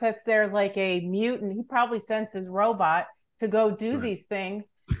Zuckerberg sits there like a mutant. He probably sends his robot to go do Right. these things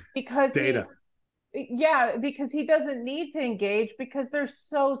because Data. because he doesn't need to engage because they're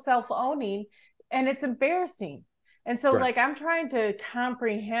so self-owning and it's embarrassing. And so, Right. like, I'm trying to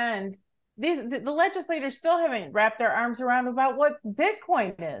comprehend the legislators still haven't wrapped their arms around about what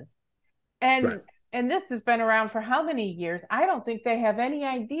Bitcoin is. Right. And this has been around for how many years? I don't think they have any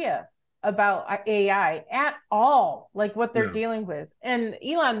idea about AI at all, like what they're No. dealing with. And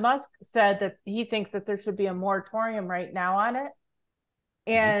Elon Musk said that he thinks that there should be a moratorium right now on it.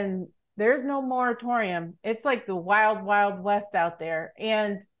 Mhm. And there's no moratorium. It's like the wild, wild west out there.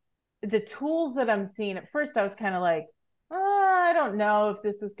 And the tools that I'm seeing, at first I was kind of like, oh, I don't know if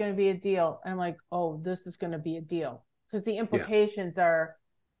this is going to be a deal. And I'm like, oh, this is going to be a deal because the Yeah. implications are,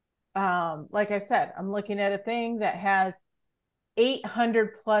 like I said, I'm looking at a thing that has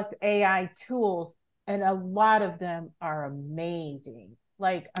 800 plus AI tools, and a lot of them are amazing,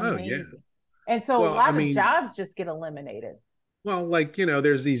 like Oh yeah. amazing. And so a Well, I lot of mean, jobs just get eliminated. like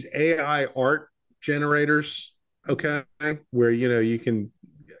there's these AI art generators, Mm-hmm. okay, where you can,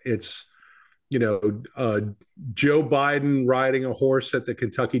 it's you know Joe Biden riding a horse at the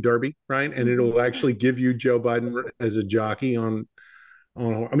Kentucky Derby, right? And Mm-hmm. it'll actually give you Joe Biden as a jockey on.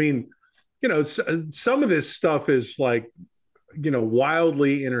 I mean, some of this stuff is like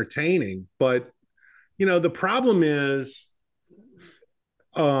wildly entertaining, but the problem is,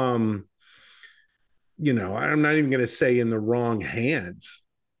 um, I'm not even going to say in the wrong hands.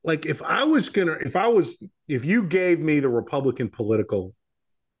 Like if you gave me the Republican political,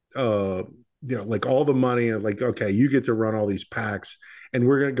 uh, like all the money and like, okay, you get to run all these PACs and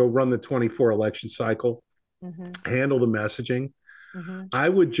we're going to go run the 24 election cycle, Mm-hmm. handle the messaging. Mm-hmm. I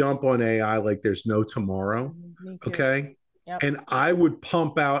would jump on AI like there's no tomorrow. Mm-hmm. Me too. Okay. Yep. And I would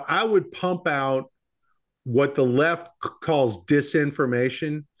pump out what the left calls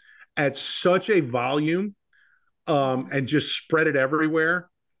disinformation at such a volume, Mm-hmm. and just spread it everywhere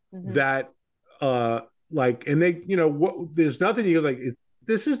Mm-hmm. that like, and they, there's nothing you go like,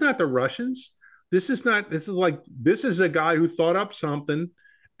 this is not the Russians. This is a guy who thought up something,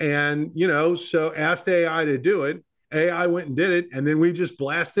 and so asked AI to do it. AI went and did it, and then we just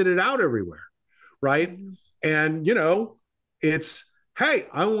blasted it out everywhere, right? Mm-hmm. And it's, hey,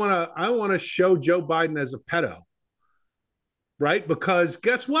 I want to show Joe Biden as a pedo, right? Because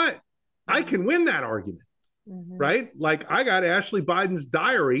guess what? I Mm-hmm. can win that argument, Mm-hmm. right? Like I got Ashley Biden's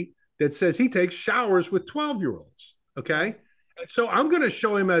diary that says he takes showers with 12-year-olds. Right. Okay. And so I'm going to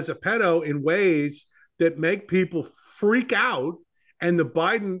show him as a pedo in ways that make people freak out. And the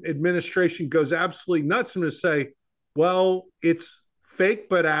Biden administration goes absolutely nuts and to say, well, it's fake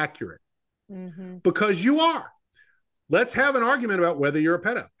but accurate, Mm-hmm. because you are. Let's have an argument about whether you're a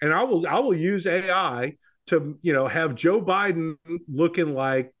pedo. And I will use AI to have Joe Biden looking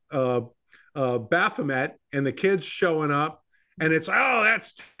like Baphomet and the kids showing up And it's, oh,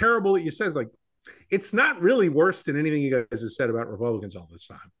 that's terrible that you said. It's like, it's not really worse than anything you guys have said about Republicans all this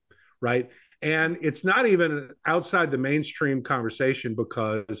time, right? And it's not even outside the mainstream conversation,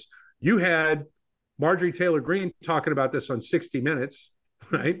 because you had Marjorie Taylor Greene talking about this on 60 Minutes,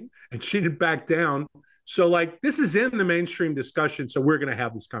 right? And she didn't back down. So, like, this is in the mainstream discussion. So we're going to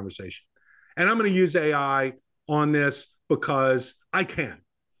have this conversation. And I'm going to use AI on this because I can,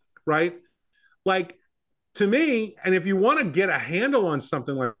 right? Like, to me, and if you want to get a handle on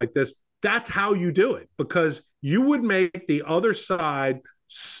something like this, that's how you do it, because you would make the other side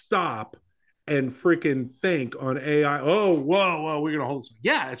stop and freaking think on AI. Oh, whoa, we're going to hold this.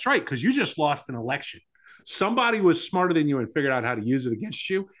 Yeah, that's right, because you just lost an election. Somebody was smarter than you and figured out how to use it against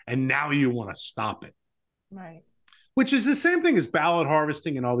you, and now you want to stop it. Right. Which is the same thing as ballot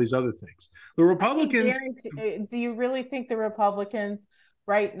harvesting and all these other things. The Republicans. Do you really think the Republicans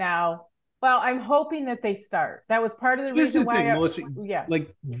right now? Well, I'm hoping that they start. That was part of the reason why. Melissa,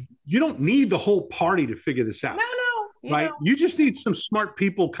 like, you don't need the whole party to figure this out. No, right? You just need some smart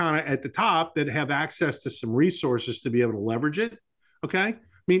people kind of at the top that have access to some resources to be able to leverage it. Okay. I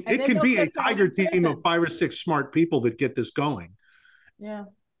mean, it can be a tiger team of 5 or 6 smart people that get this going. Yeah.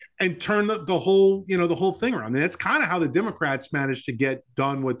 And turn the whole, the whole thing around. I mean, that's kind of how the Democrats managed to get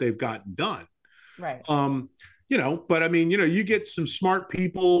done what they've gotten done. Right. But I mean, you get some smart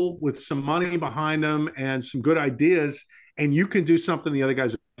people with some money behind them and some good ideas, and you can do something the other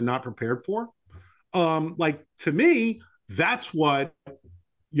guys are not prepared for. Like, to me, that's what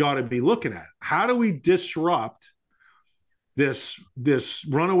you ought to be looking at. How do we disrupt this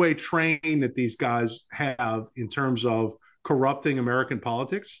runaway train that these guys have in terms of corrupting American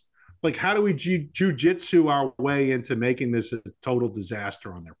politics? Like, how do we jujitsu our way into making this a total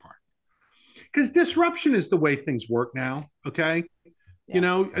disaster on their part? Because disruption is the way things work now. Okay.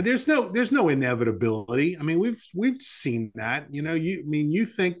 Yeah. There's no inevitability. I mean, we've seen that. You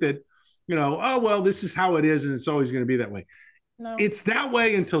think that, oh, well, this is how it is and it's always going to be that way. No. It's that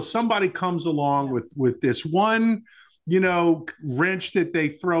way until somebody comes along with this one, wrench that they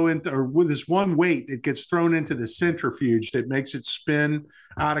throw into, or with this one weight that gets thrown into the centrifuge that makes it spin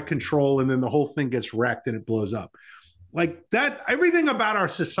out of control, and then the whole thing gets wrecked and it blows up. Like that, everything about our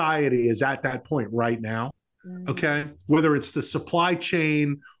society is at that point right now. Okay. Whether it's the supply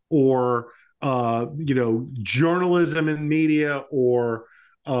chain or, journalism and media, or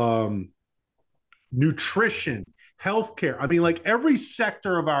nutrition, healthcare. I mean, like, every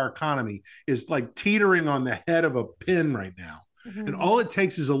sector of our economy is like teetering on the head of a pin right now. Mm-hmm. And all it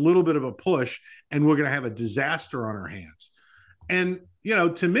takes is a little bit of a push, and we're going to have a disaster on our hands. And,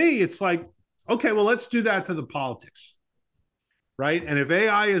 to me, it's like, okay, well, let's do that to the politics. Right. And if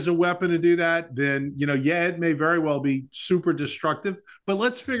AI is a weapon to do that, then, it may very well be super destructive, but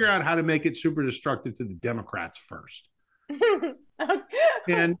let's figure out how to make it super destructive to the Democrats first.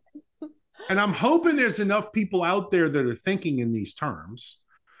 And I'm hoping there's enough people out there that are thinking in these terms.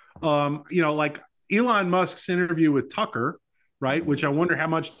 Like Elon Musk's interview with Tucker, right? Which I wonder how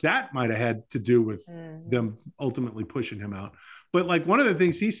much that might have had to do with them ultimately pushing him out. But like, one of the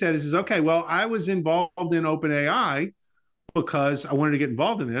things he said is okay, well, I was involved in OpenAI because I wanted to get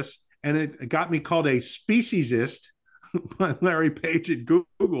involved in this, and it got me called a speciesist by Larry Page at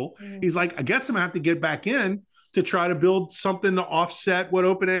Google. He's like, I guess I'm gonna have to get back in to try to build something to offset what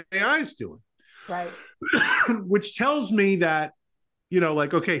OpenAI is doing. Right. Which tells me that,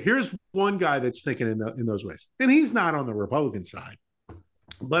 like, okay, here's one guy that's thinking in those ways, and he's not on the Republican side.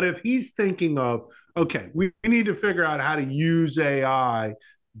 But if he's thinking of, okay, we need to figure out how to use AI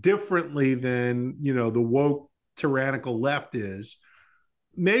differently than, the woke tyrannical left is,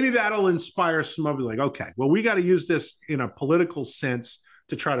 maybe that'll inspire some of you, like, okay, well, we got to use this in a political sense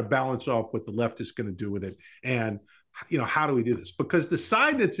to try to balance off what the left is going to do with it. And, how do we do this? Because the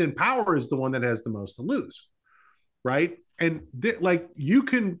side that's in power is the one that has the most to lose. Right. And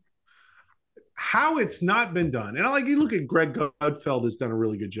how it's not been done. And you look at Greg Gutfeld has done a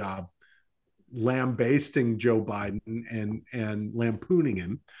really good job lambasting Joe Biden and lampooning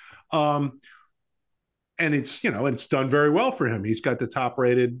him. And it's done very well for him. He's got the top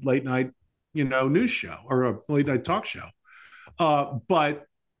rated late night, news show, or a late night talk show. But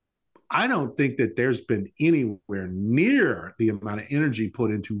I don't think that there's been anywhere near the amount of energy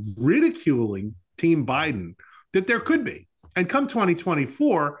put into ridiculing Team Biden that there could be. And come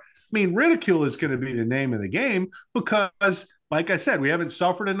 2024, I mean, ridicule is going to be the name of the game, because, like I said, we haven't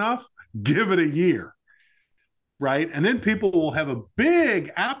suffered enough. Give it a year. Right. And then people will have a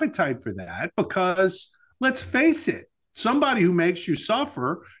big appetite for that, because let's face it, somebody who makes you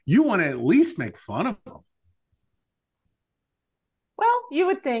suffer, you want to at least make fun of them. Well, you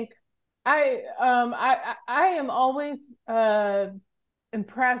would think. I am always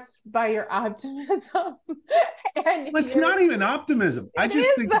impressed by your optimism and Well, it's your not even optimism. I it just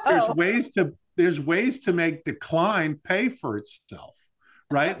is think that though. there's ways to make decline pay for itself,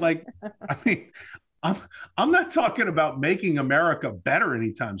 right? Like, I mean, I'm I'm not talking about making America better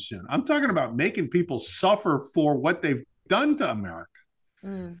anytime soon. I'm talking about making people suffer for what they've done to America.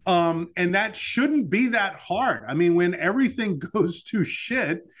 Mm. And that shouldn't be that hard. I mean, when everything goes to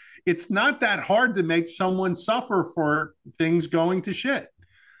shit, it's not that hard to make someone suffer for things going to shit.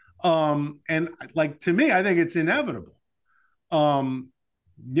 And like to me, I think it's inevitable. Um,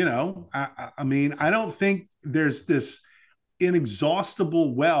 I mean, I don't think there's this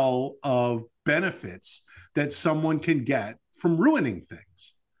inexhaustible well of benefits that someone can get from ruining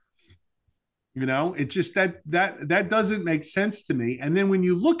things. It just that doesn't make sense to me. And then when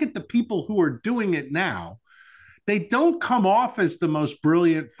you look at the people who are doing it now, they don't come off as the most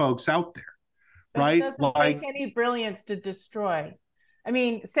brilliant folks out there, But it right? doesn't take Like, any brilliance to destroy. I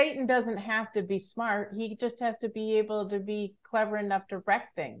mean, Satan doesn't have to be smart. He just has to be able to be clever enough to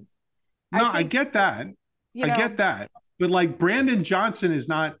wreck things. I no, I think, get that. you I know, get that. But like Brandon Johnson is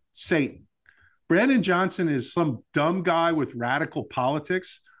not Satan. Brandon Johnson is some dumb guy with radical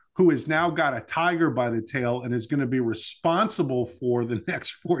politics who has now got a tiger by the tail and is going to be responsible for the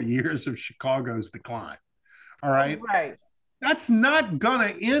next 4 years of Chicago's decline. All right. right. That's not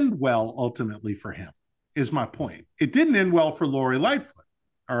going to end well ultimately for him, is my point. It didn't end well for Lori Lightfoot.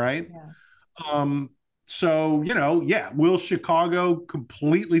 All right. Yeah. Um, so, yeah, will Chicago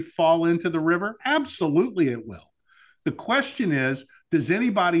completely fall into the river? Absolutely, it will. The question is, does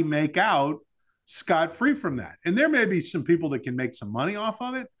anybody make out scot free from that? And there may be some people that can make some money off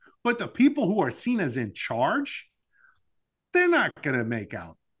of it, but the people who are seen as in charge, they're not going to make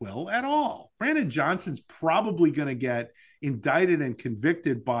out well at all. Brandon Johnson's probably going to get indicted and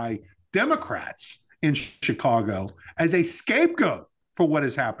convicted by Democrats in Chicago as a scapegoat for what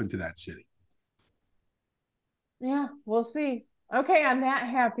has happened to that city. Yeah, we'll see. Okay, on that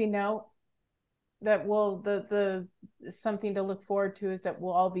happy note, that will the something to look forward to is that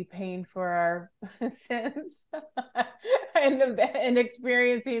we'll all be paying for our sins and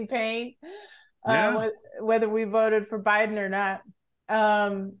experiencing pain, Yeah. whether we voted for Biden or not.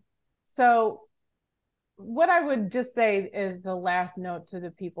 Um, so what I would just say is the last note to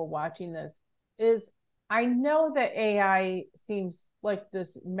the people watching this is I know that AI seems like this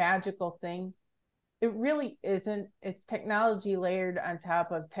magical thing. It really isn't. It's technology layered on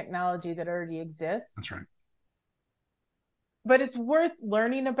top of technology that already exists. That's right. But it's worth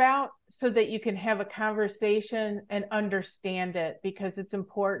learning about so that you can have a conversation and understand it because it's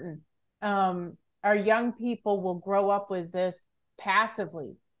important. Our young people will grow up with this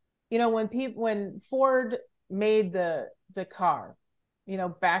passively. When Ford made the car,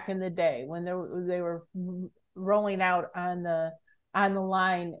 back in the day when they were rolling out on the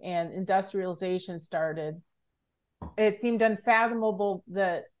line and industrialization started, it seemed unfathomable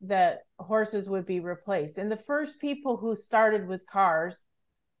that horses would be replaced. And the first people who started with cars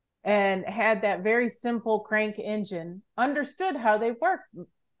and had that very simple crank engine understood how they worked,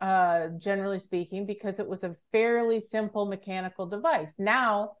 generally speaking, because it was a fairly simple mechanical device.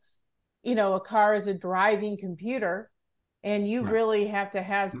 Now, a car is a driving computer, and you Right. really have to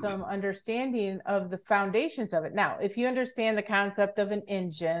have some understanding of the foundations of it. Now, if you understand the concept of an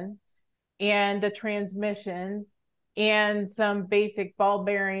engine and a transmission and some basic ball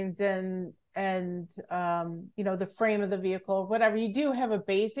bearings and the frame of the vehicle, whatever, you do have a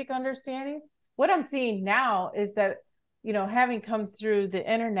basic understanding. What I'm seeing now is that, having come through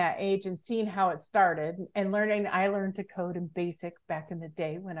the internet age and seeing how it started and I learned to code in basic back in the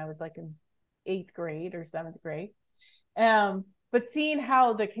day when I was like in 8th grade or 7th grade. But seeing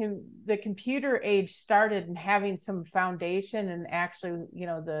how the computer age started and having some foundation and actually,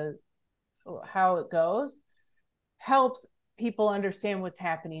 the how it goes helps people understand what's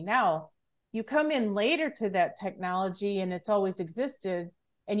happening now. You come in later to that technology and it's always existed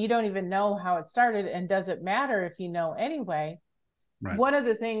and you don't even know how it started, and does it matter if you know anyway? Right. One of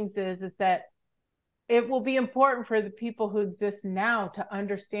the things is that it will be important for the people who exist now to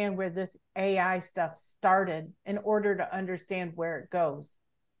understand where this AI stuff started in order to understand where it goes.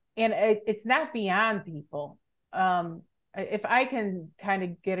 And it's not beyond people. If I can kind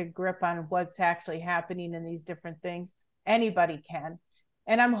of get a grip on what's actually happening in these different things, anybody can.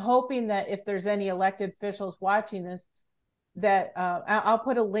 And I'm hoping that if there's any elected officials watching this, that I'll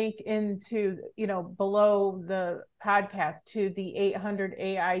put a link into, below the podcast to the 800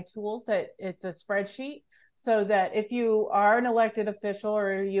 AI tools, that it's a spreadsheet, so that if you are an elected official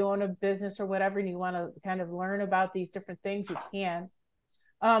or you own a business or whatever and you want to kind of learn about these different things, you can.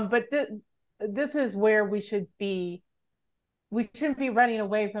 But this is where we should be. We shouldn't be running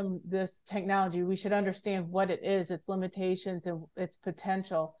away from this technology. We should understand what it is, its limitations, and its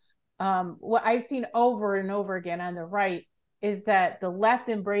potential. What I've seen over and over again on the right is that the left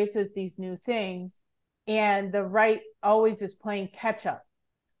embraces these new things, and the right always is playing catch up.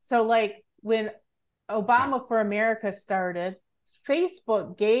 So, like when Yeah. Obama for America started,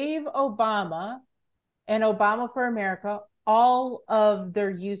 Facebook gave Obama and Obama for America all of their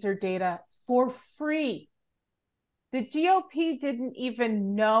user data for free. The GOP didn't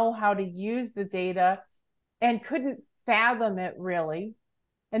even know how to use the data and couldn't fathom it really.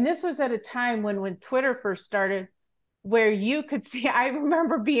 And this was at a time when Twitter first started, where you could see, I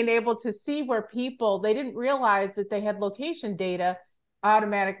remember being able to see where people, they didn't realize that they had location data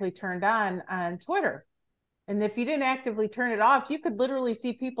automatically turned on Twitter. And if you didn't actively turn it off, you could literally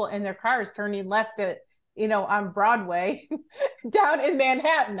see people in their cars turning left at, on Broadway down in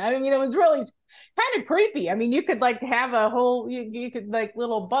Manhattan. I mean, it was really kind of creepy. I mean, you could like have a whole, you could like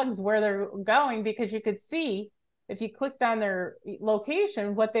little bugs where they're going because you could see if you clicked on their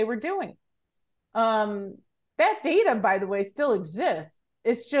location what they were doing. That data, by the way, still exists.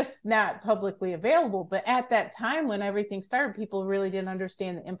 It's just not publicly available. But at that time when everything started, people really didn't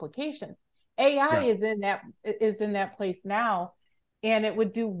understand the implications. AI Right. is in that place now, and it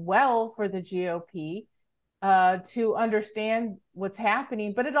would do well for the GOP to understand what's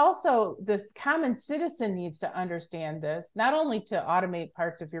happening. But it also, the common citizen needs to understand this, not only to automate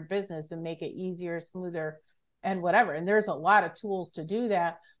parts of your business and make it easier, smoother, and whatever. And there's a lot of tools to do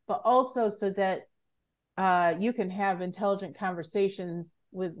that, but also so that you can have intelligent conversations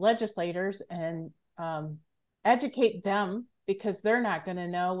with legislators and educate them, because they're not going to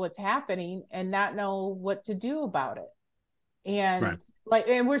know what's happening and not know what to do about it. Right.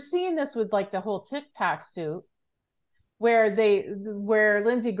 And we're seeing this with like the whole TikTok suit, where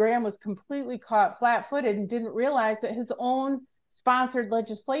Lindsey Graham was completely caught flat-footed and didn't realize that his own sponsored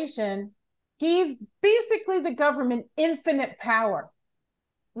legislation gave basically the government infinite power.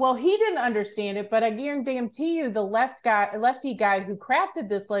 Well, he didn't understand it, but I guarantee you the lefty guy who crafted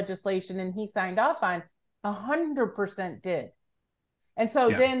this legislation and he signed off on 100% did. And so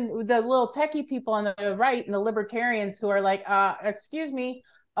Yeah. then the little techie people on the right and the libertarians who are like, excuse me,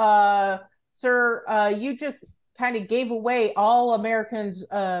 sir, you just kind of gave away all Americans'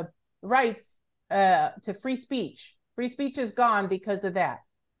 rights to free speech. Free speech is gone because of that.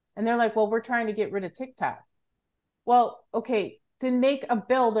 And they're like, well, we're trying to get rid of TikTok. Well, okay, then make a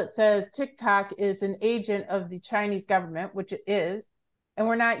bill that says TikTok is an agent of the Chinese government, which it is, and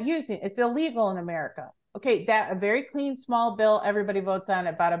we're not using it. It's illegal in America. Okay, that a very clean, small bill, everybody votes on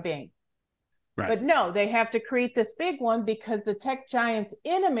it, bada bing. Right. But no, they have to create this big one because the tech giants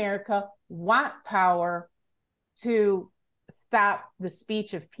in America want power to stop the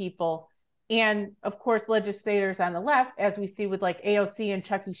speech of people. And of course, legislators on the left, as we see with like AOC and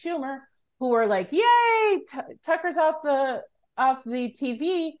Chucky Schumer, who are like, yay, Tucker's off the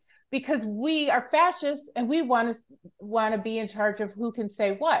TV because we are fascists and we want to be in charge of who can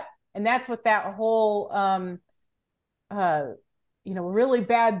say what. And that's what that whole really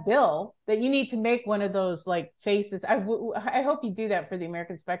bad bill that you need to make one of those like faces. I hope you do that for the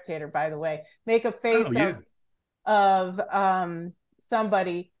American Spectator, by the way. Make a face of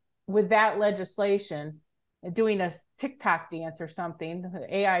somebody with that legislation doing a TikTok dance or something.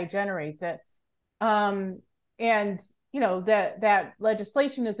 The AI generates it. And that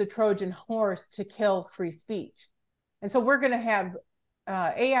legislation is a Trojan horse to kill free speech. And so we're going to have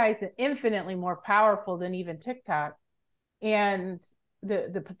AI is infinitely more powerful than even TikTok, and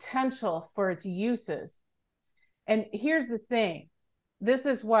the potential for its uses. And here's the thing. This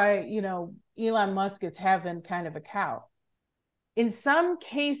is why, Elon Musk is having kind of a cow. In some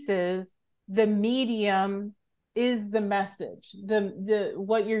cases, the medium is the message. The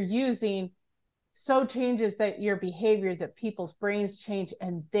what you're using so changes that your behavior, that people's brains change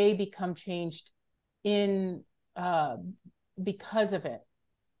and they become changed in because of it.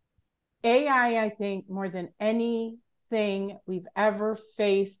 AI, I think, more than anything we've ever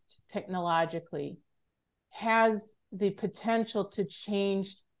faced technologically, has the potential to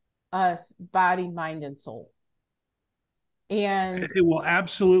change us body, mind, and soul. And it will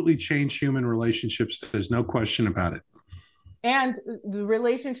absolutely change human relationships. There's no question about it. And the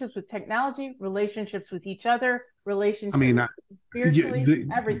relationships with technology, relationships with each other, relationships spiritually,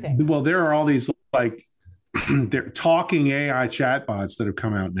 everything. Well, there are all these like they're talking AI chatbots that have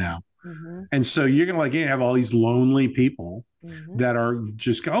come out now. Mm-hmm. And so you're going to have all these lonely people that are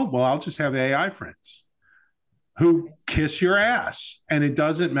just go, oh, well, I'll just have AI friends who kiss your ass. And it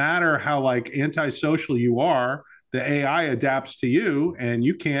doesn't matter how like antisocial you are. the AI adapts to you, and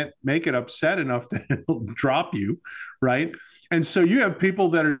you can't make it upset enough that it'll drop you, right? And so you have people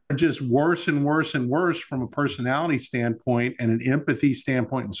that are just worse and worse and worse from a personality standpoint and an empathy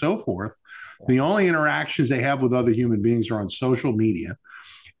standpoint and so forth. The only interactions they have with other human beings are on social media.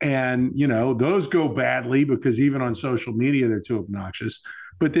 And, those go badly because even on social media, they're too obnoxious.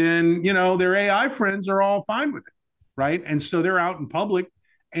 But then, their AI friends are all fine with it, right? And so they're out in public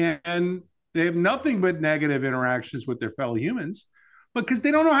and they have nothing but negative interactions with their fellow humans because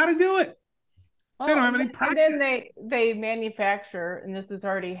they don't know how to do it. They don't Well, have any and then practice. they manufacture, and this is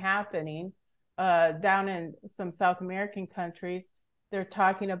already happening down in some South American countries. They're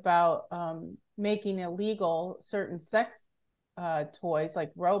talking about making illegal certain sex toys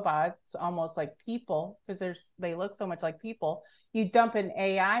like robots, almost like people, because they look so much like people. You dump an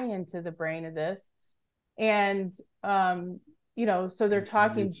AI into the brain of this, and so they're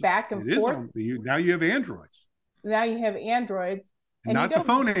talking back and It is forth. on now you have androids. Now you have androids, and you Not the don't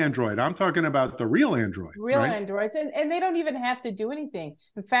phone Android. I'm talking about the real Android, real right? androids, and they don't even have to do anything.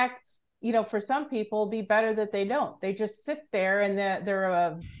 In fact, for some people, it'd be better that they don't. They just sit there, and they're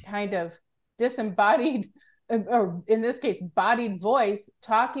a kind of disembodied, or in this case, bodied voice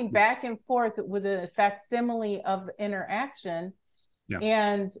talking back and forth with a facsimile of interaction. Yeah,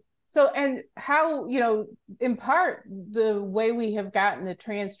 And so, and how, in part, the way we have gotten the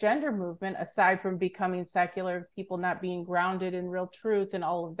transgender movement, aside from becoming secular, people not being grounded in real truth and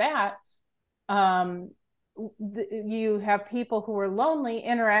all of that, um, you have people who are lonely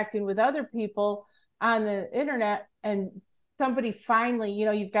interacting with other people on the internet, and somebody finally,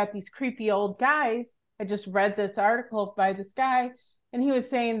 you've got these creepy old guys. I just read this article by this guy, and he was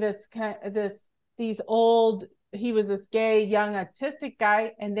saying these old, he was this gay young autistic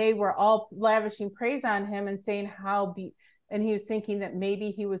guy, and they were all lavishing praise on him and saying and he was thinking that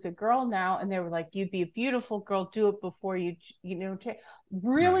maybe he was a girl now, and they were like, you'd be a beautiful girl, do it before really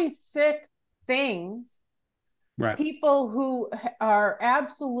right, sick things. right. People who are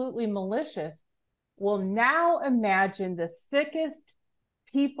absolutely malicious will now imagine the sickest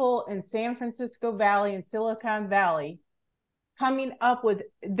people in San Francisco Valley and Silicon Valley coming up with,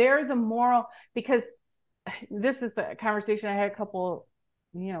 they're the moral, because this is the conversation I had a couple,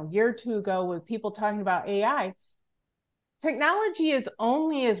 year or two ago with people talking about AI. Technology is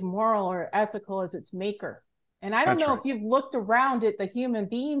only as moral or ethical as its maker. And I don't That's know right. if you've looked around at the human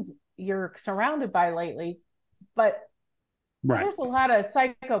beings you're surrounded by lately, but Right. there's a lot of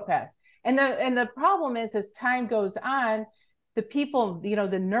psychopaths. And the problem is, as time goes on, the people, the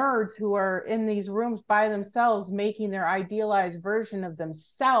nerds who are in these rooms by themselves making their idealized version of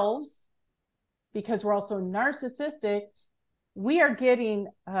themselves, because we're also narcissistic, we are getting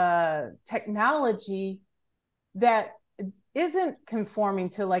technology that isn't conforming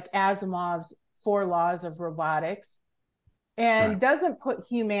to like Asimov's 4 laws of robotics Right. and doesn't put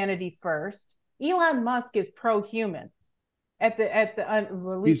humanity first. Elon Musk is pro-human He's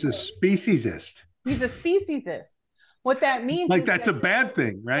release. a speciesist. He's a speciesist. What that means Like is that's that, a bad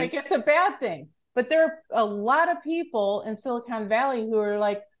thing, right? like, it's a bad thing. But there are a lot of people in Silicon Valley who are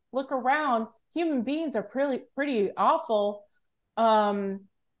like, look around, human beings are pretty awful.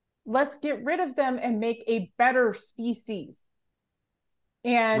 Let's get rid of them and make a better species.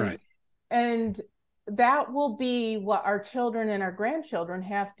 And Right. and that will be what our children and our grandchildren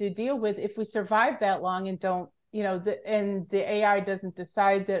have to deal with if we survive that long and don't, and the AI doesn't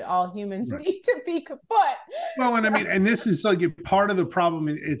decide that all humans Right. need to be kaput. Well, and I mean, and this is like part of the problem.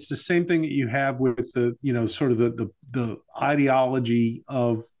 It's the same thing that you have with the, sort of the ideology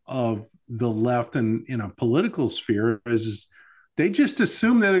of the left and in a political sphere is they just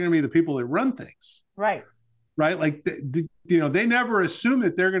assume that they're going to be the people that run things. Right. Right. Like, they never assume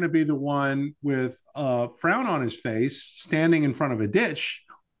that they're going to be the one with a frown on his face, standing in front of a ditch,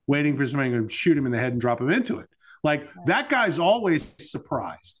 waiting for somebody to shoot him in the head and drop him into it. Like, Right. that guy's always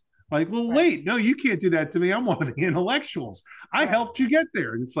surprised. Like, well, Right. wait, no, you can't do that to me. I'm one of the intellectuals. I Right. helped you get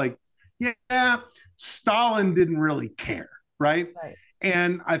there. And it's like, yeah, Stalin didn't really care. Right. Right.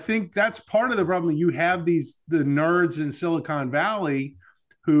 And I think that's part of the problem. You have the nerds in Silicon Valley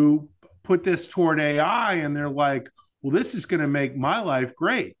who put this toward AI and they're like, well, this is going to make my life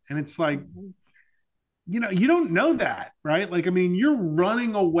great. And it's like, you don't know that, right? Like, I mean, you're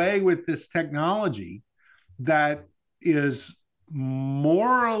running away with this technology that is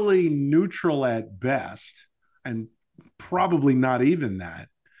morally neutral at best and probably not even that.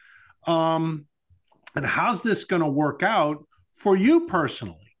 And how's this going to work out for you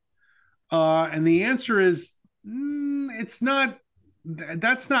personally? And the answer is, it's not,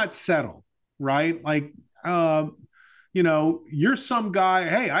 that's not settled, right? Like, you're some guy,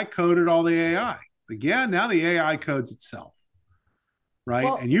 hey, I coded all the AI. Like, yeah, now the AI codes itself, right?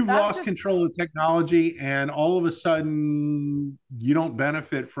 Well, And you've not lost just control of technology, and all of a sudden you don't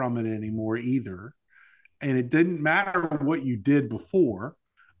benefit from it anymore either. And it didn't matter what you did before,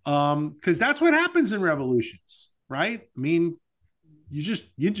 because that's what happens in revolutions, right? I mean, you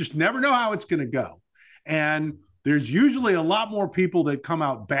just never know how it's going to go, and there's usually a lot more people that come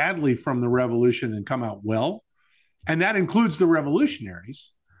out badly from the revolution than come out well, and that includes the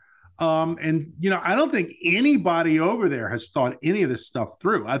revolutionaries. And I don't think anybody over there has thought any of this stuff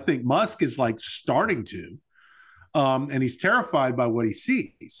through. I think Musk is like starting to, and he's terrified by what he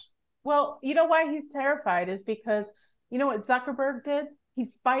sees. Well, you know why he's terrified is because you know what Zuckerberg did?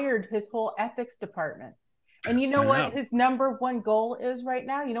 He fired his whole ethics department. And you know I what know. his number one goal is right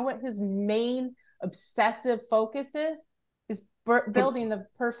now? You know what his main obsessive focus is? Is But building the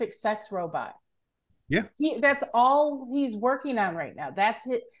perfect sex robot. yeah, That's all he's working on right now. That's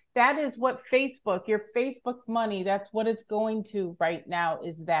it. That is what Facebook, your Facebook money, that's what it's going to right now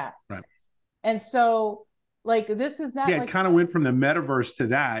is that. right. And so like this is not Yeah, it like kind of went from the metaverse to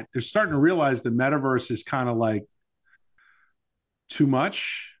that. They're starting to realize the metaverse is kind of like too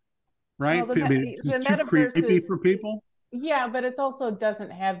much, well right? the I mean, the it's too metaverse creepy is for people. yeah, but it also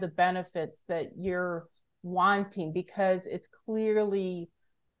doesn't have the benefits that you're wanting because it's clearly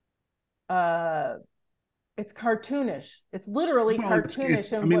uh it's cartoonish. It's literally Well,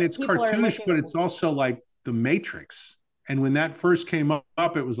 cartoonish I and mean, what it's people are cartoonish, looking but for. it's also like the Matrix. And when that first came up,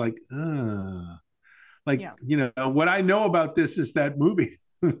 it was like, Yeah. what I know about this is that movie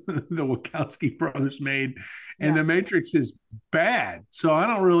the Wachowski brothers made, and Yeah. the Matrix is bad. So I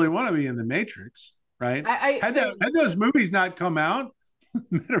don't really want to be in the Matrix, right? I the Had those movies not come out,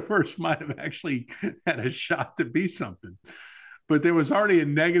 Metaverse might have actually had a shot to be something. But there was already a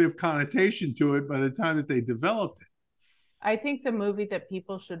negative connotation to it by the time that they developed it. I think the movie that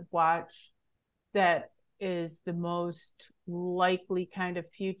people should watch that is the most likely kind of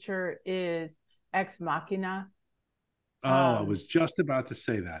future is Ex Machina. Oh, I Um, was just about to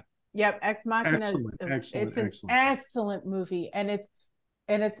say that. yep, Ex Machina Excellent, it's excellent, an excellent. excellent movie, and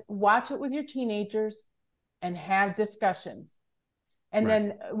it's watch it with your teenagers and have discussions. And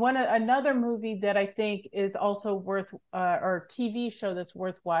Right. then another movie that I think is also worth or TV show that's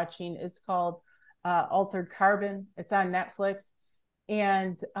worth watching is called Altered Carbon. It's on Netflix.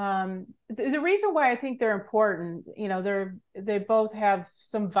 And the reason why I think they're important, they both have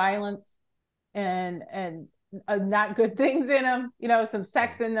some violence and not good things in them, some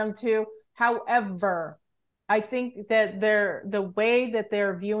sex in them too. However, I think that the way that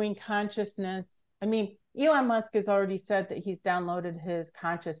they're viewing consciousness. I mean, Elon Musk has already said that he's downloaded his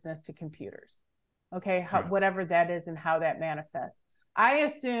consciousness to computers. Okay, Right. whatever that is and how that manifests. I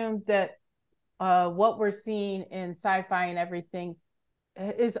assume that what we're seeing in sci-fi and everything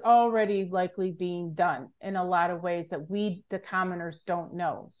is already likely being done in a lot of ways that we, the commoners, don't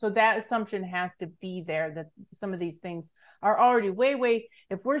know. So that assumption has to be there that some of these things are already way.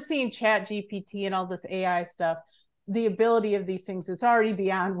 If we're seeing Chat GPT and all this AI stuff, the ability of these things is already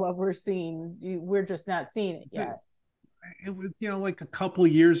beyond what we're seeing. We're just not seeing it yet. It was, like a couple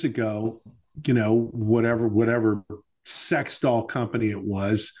of years ago, whatever sex doll company it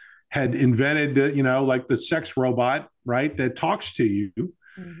was had invented like the sex robot, right, that talks to you.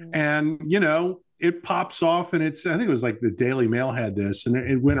 Mm-hmm. And it pops off, and I think it was like the Daily Mail had this, and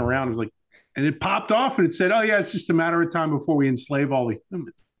it went around. It was like, and it popped off, and it said, "Oh yeah, it's just a matter of time before we enslave all the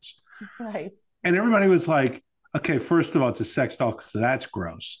humans." Right. And everybody was like, "Okay, first of all, it's a sex doll, so that's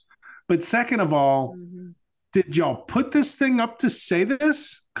gross. But second of all, Mm-hmm. did y'all put this thing up to say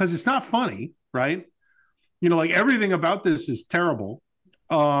this? Because it's not funny, right? Like everything about this is terrible.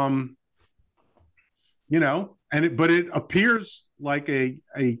 Um, but it appears like a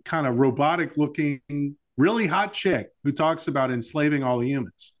kind of robotic looking, really hot chick who talks about enslaving all the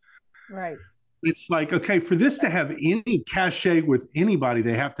humans. Right. It's like, okay, for this to have any cachet with anybody,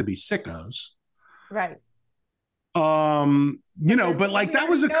 they have to be sickos. Right. But like We that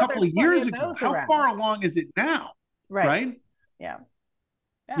was already a know couple there's of plenty years of ago. those How around. far along is it now? Right. Right. Yeah.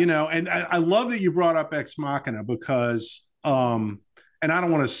 Yeah. And I love that you brought up Ex Machina because and I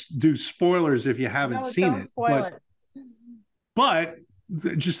don't want to do spoilers if you haven't No, seen don't it, spoil but it. but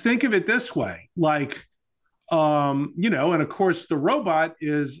just think of it this way, like and of course the robot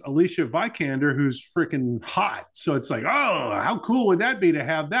is Alicia Vikander, who's freaking hot. So it's like, oh, how cool would that be to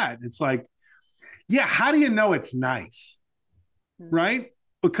have that? It's like, yeah, how do you know it's nice? Mm-hmm. Right?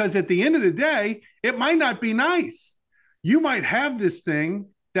 Because at the end of the day, it might not be nice. You might have this thing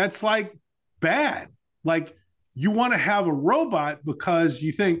that's like bad. Like you want to have a robot because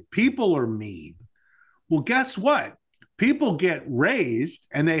you think people are mean. Well, guess what? people get raised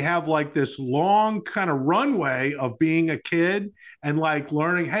and they have like this long kind of runway of being a kid and like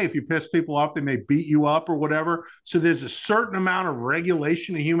learning, hey, if you piss people off, they may beat you up or whatever. So there's a certain amount of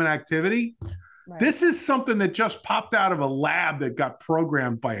regulation of human activity. Right. This is something that just popped out of a lab that got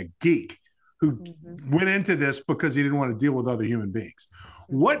programmed by a geek who went into this because he didn't want to deal with other human beings.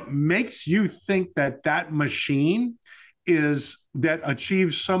 What makes you think that that machine that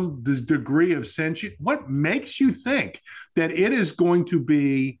achieves some degree of sentience? What makes you think that it is going to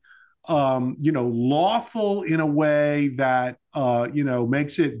be, lawful in a way that,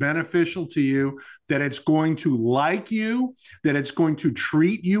 makes it beneficial to you, that it's going to like you, that it's going to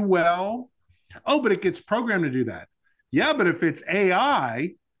treat you well? Oh, but it gets programmed to do that. Yeah, but if it's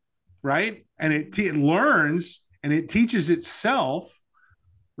AI, right, and it learns and it teaches itself,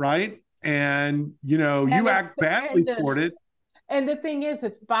 right, and you act badly toward it. And the thing is,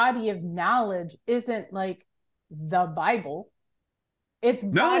 its body of knowledge isn't like the Bible. It's the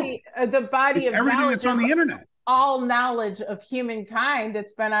body it's of everything knowledge that's on the internet. All knowledge of humankind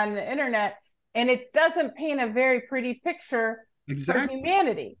that's been on the internet, and it doesn't paint a very pretty picture for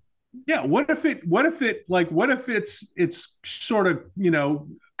humanity. Yeah. What if it's sort of,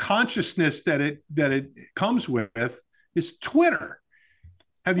 consciousness that it comes with is Twitter.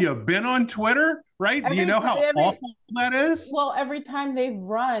 Have you been on Twitter? Right? Do you know how awful that is? Well, every time they've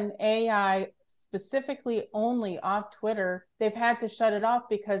run AI specifically only off Twitter, they've had to shut it off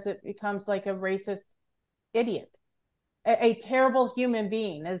because it becomes like a racist idiot. A terrible human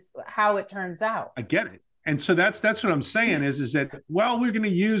being is how it turns out. I get it. And so that's what I'm saying is that, well, we're going to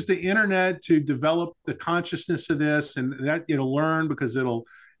use the internet to develop the consciousness of this, and that it'll learn because it'll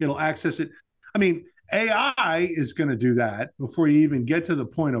access it. I mean, AI is going to do that before you even get to the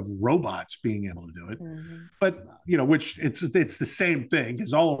point of robots being able to do it. But, which it's the same thing,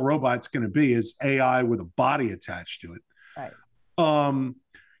 because all a robot's going to be is AI with a body attached to it. Right.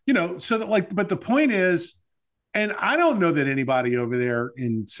 So that but the point is, and I don't know that anybody over there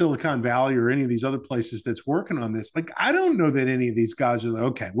in Silicon Valley or any of these other places that's working on this, I don't know that any of these guys are like,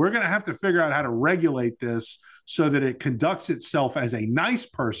 okay, we're going to have to figure out how to regulate this so that it conducts itself as a nice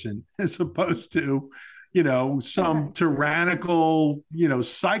person as opposed to, some tyrannical,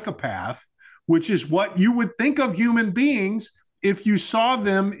 psychopath, which is what you would think of human beings if you saw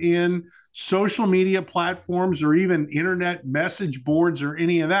them in social media platforms or even internet message boards or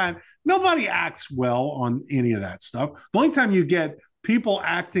any of that. Nobody acts well on any of that stuff. The only time you get people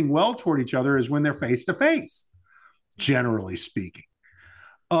acting well toward each other is when they're face to face, generally speaking.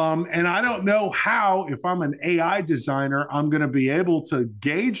 And I don't know how, if I'm an AI designer, I'm going to be able to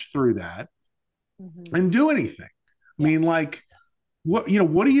gauge through that and do anything. I mean, what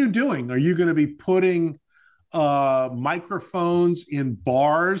are you doing? Are you going to be putting microphones in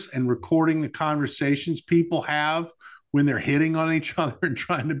bars and recording the conversations people have when they're hitting on each other and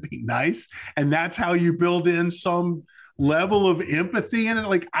trying to be nice? And that's how you build in some level of empathy in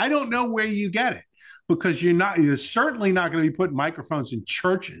it. I don't know where you get it, because you're certainly not going to be putting microphones in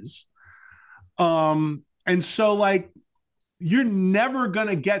churches. And so you're never going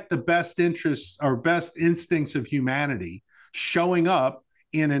to get the best interests or best instincts of humanity showing up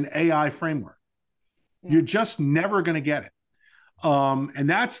in an AI framework. You're just never going to get it. And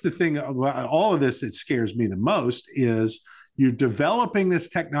that's the thing about all of this that scares me the most is you're developing this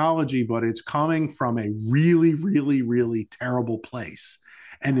technology, but it's coming from a really, really, really terrible place.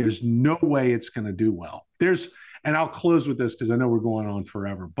 And there's no way it's going to do well. And I'll close with this because I know we're going on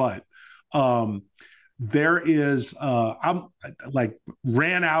forever, but there is, I'm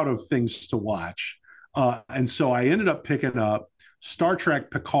ran out of things to watch. And so I ended up picking up Star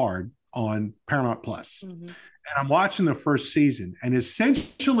Trek Picard on Paramount Plus. And I'm watching the first season, and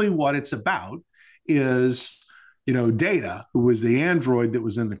essentially what it's about is, Data, who was the android that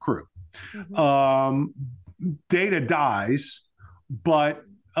was in the crew. Data dies, but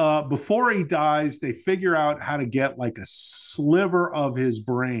before he dies, they figure out how to get a sliver of his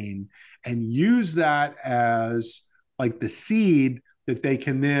brain and use that as the seed that they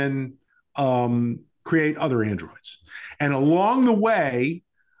can then create other androids. And along the way,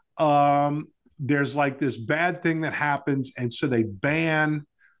 there's this bad thing that happens, and so they ban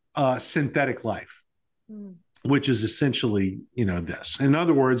synthetic life, which is essentially this. In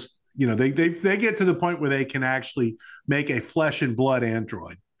other words, they get to the point where they can actually make a flesh and blood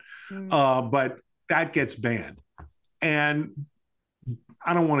android, but that gets banned. And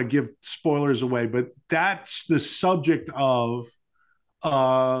I don't want to give spoilers away, but that's the subject of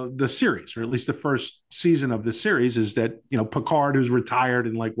the series, or at least the first season of the series, is that Picard, who's retired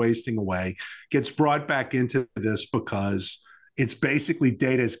and wasting away, gets brought back into this because it's basically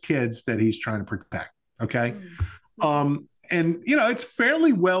Data's kids that he's trying to protect. Okay. And it's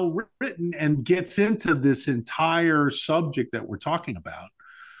fairly well written and gets into this entire subject that we're talking about,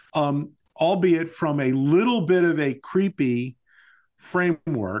 albeit from a little bit of a creepy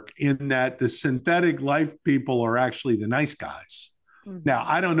framework in that the synthetic life people are actually the nice guys. Mm-hmm. Now,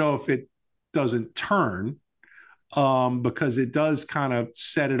 I don't know if it doesn't turn, because it does kind of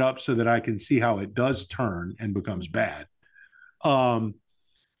set it up so that I can see how it does turn and becomes bad. But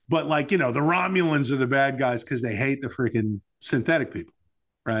the Romulans are the bad guys because they hate the freaking synthetic people,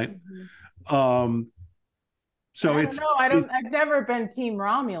 right? Mm-hmm. So I don't know. I've never been Team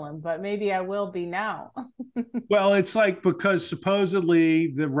Romulan, but maybe I will be now. Well, it's because supposedly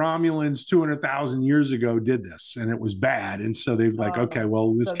the Romulans 200,000 years ago did this and it was bad. And so they've okay,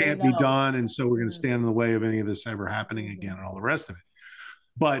 well, this can't be done. And so we're going to stand in the way of any of this ever happening again and all the rest of it.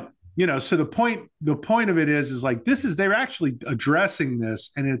 But, so the point of it is they're actually addressing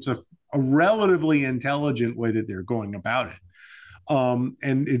this, and it's a relatively intelligent way that they're going about it. And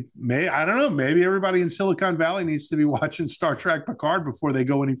I don't know, maybe everybody in Silicon Valley needs to be watching Star Trek Picard before they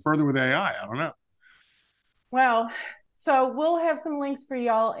go any further with AI. I don't know. Well, so we'll have some links for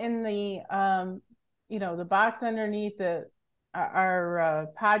y'all in the, the box underneath our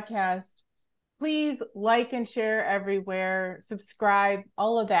podcast. Please like and share everywhere, subscribe,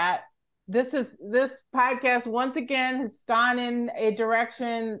 all of that. This podcast once again has gone in a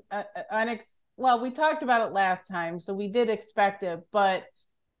direction well, we talked about it last time, so we did expect it, but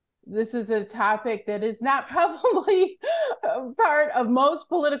this is a topic that is not probably part of most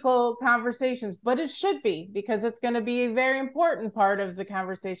political conversations, but it should be, because it's going to be a very important part of the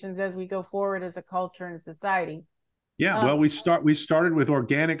conversations as we go forward as a culture and society. Yeah, well, we started with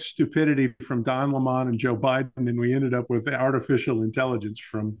organic stupidity from Don Lemon and Joe Biden, and we ended up with artificial intelligence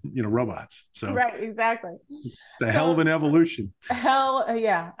from robots. So right, exactly. It's a hell of an evolution.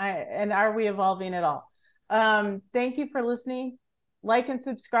 Yeah. And are we evolving at all? Thank you for listening. Like and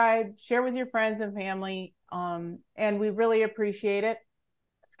subscribe, share with your friends and family. And we really appreciate it.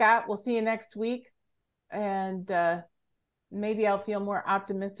 Scott, we'll see you next week. And maybe I'll feel more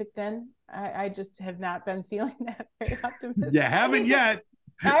optimistic then. I just have not been feeling that very optimistic. You haven't yet.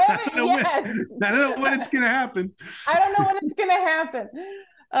 I haven't yet. I don't know when it's going to happen. I don't know when it's going to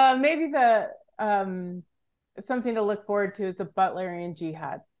happen. Maybe something to look forward to is the Butlerian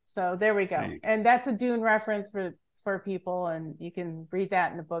Jihad. So there we go. And that's a Dune reference for people, and you can read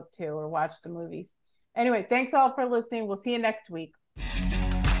that in the book too, or watch the movies. Anyway, thanks all for listening. We'll see you next week.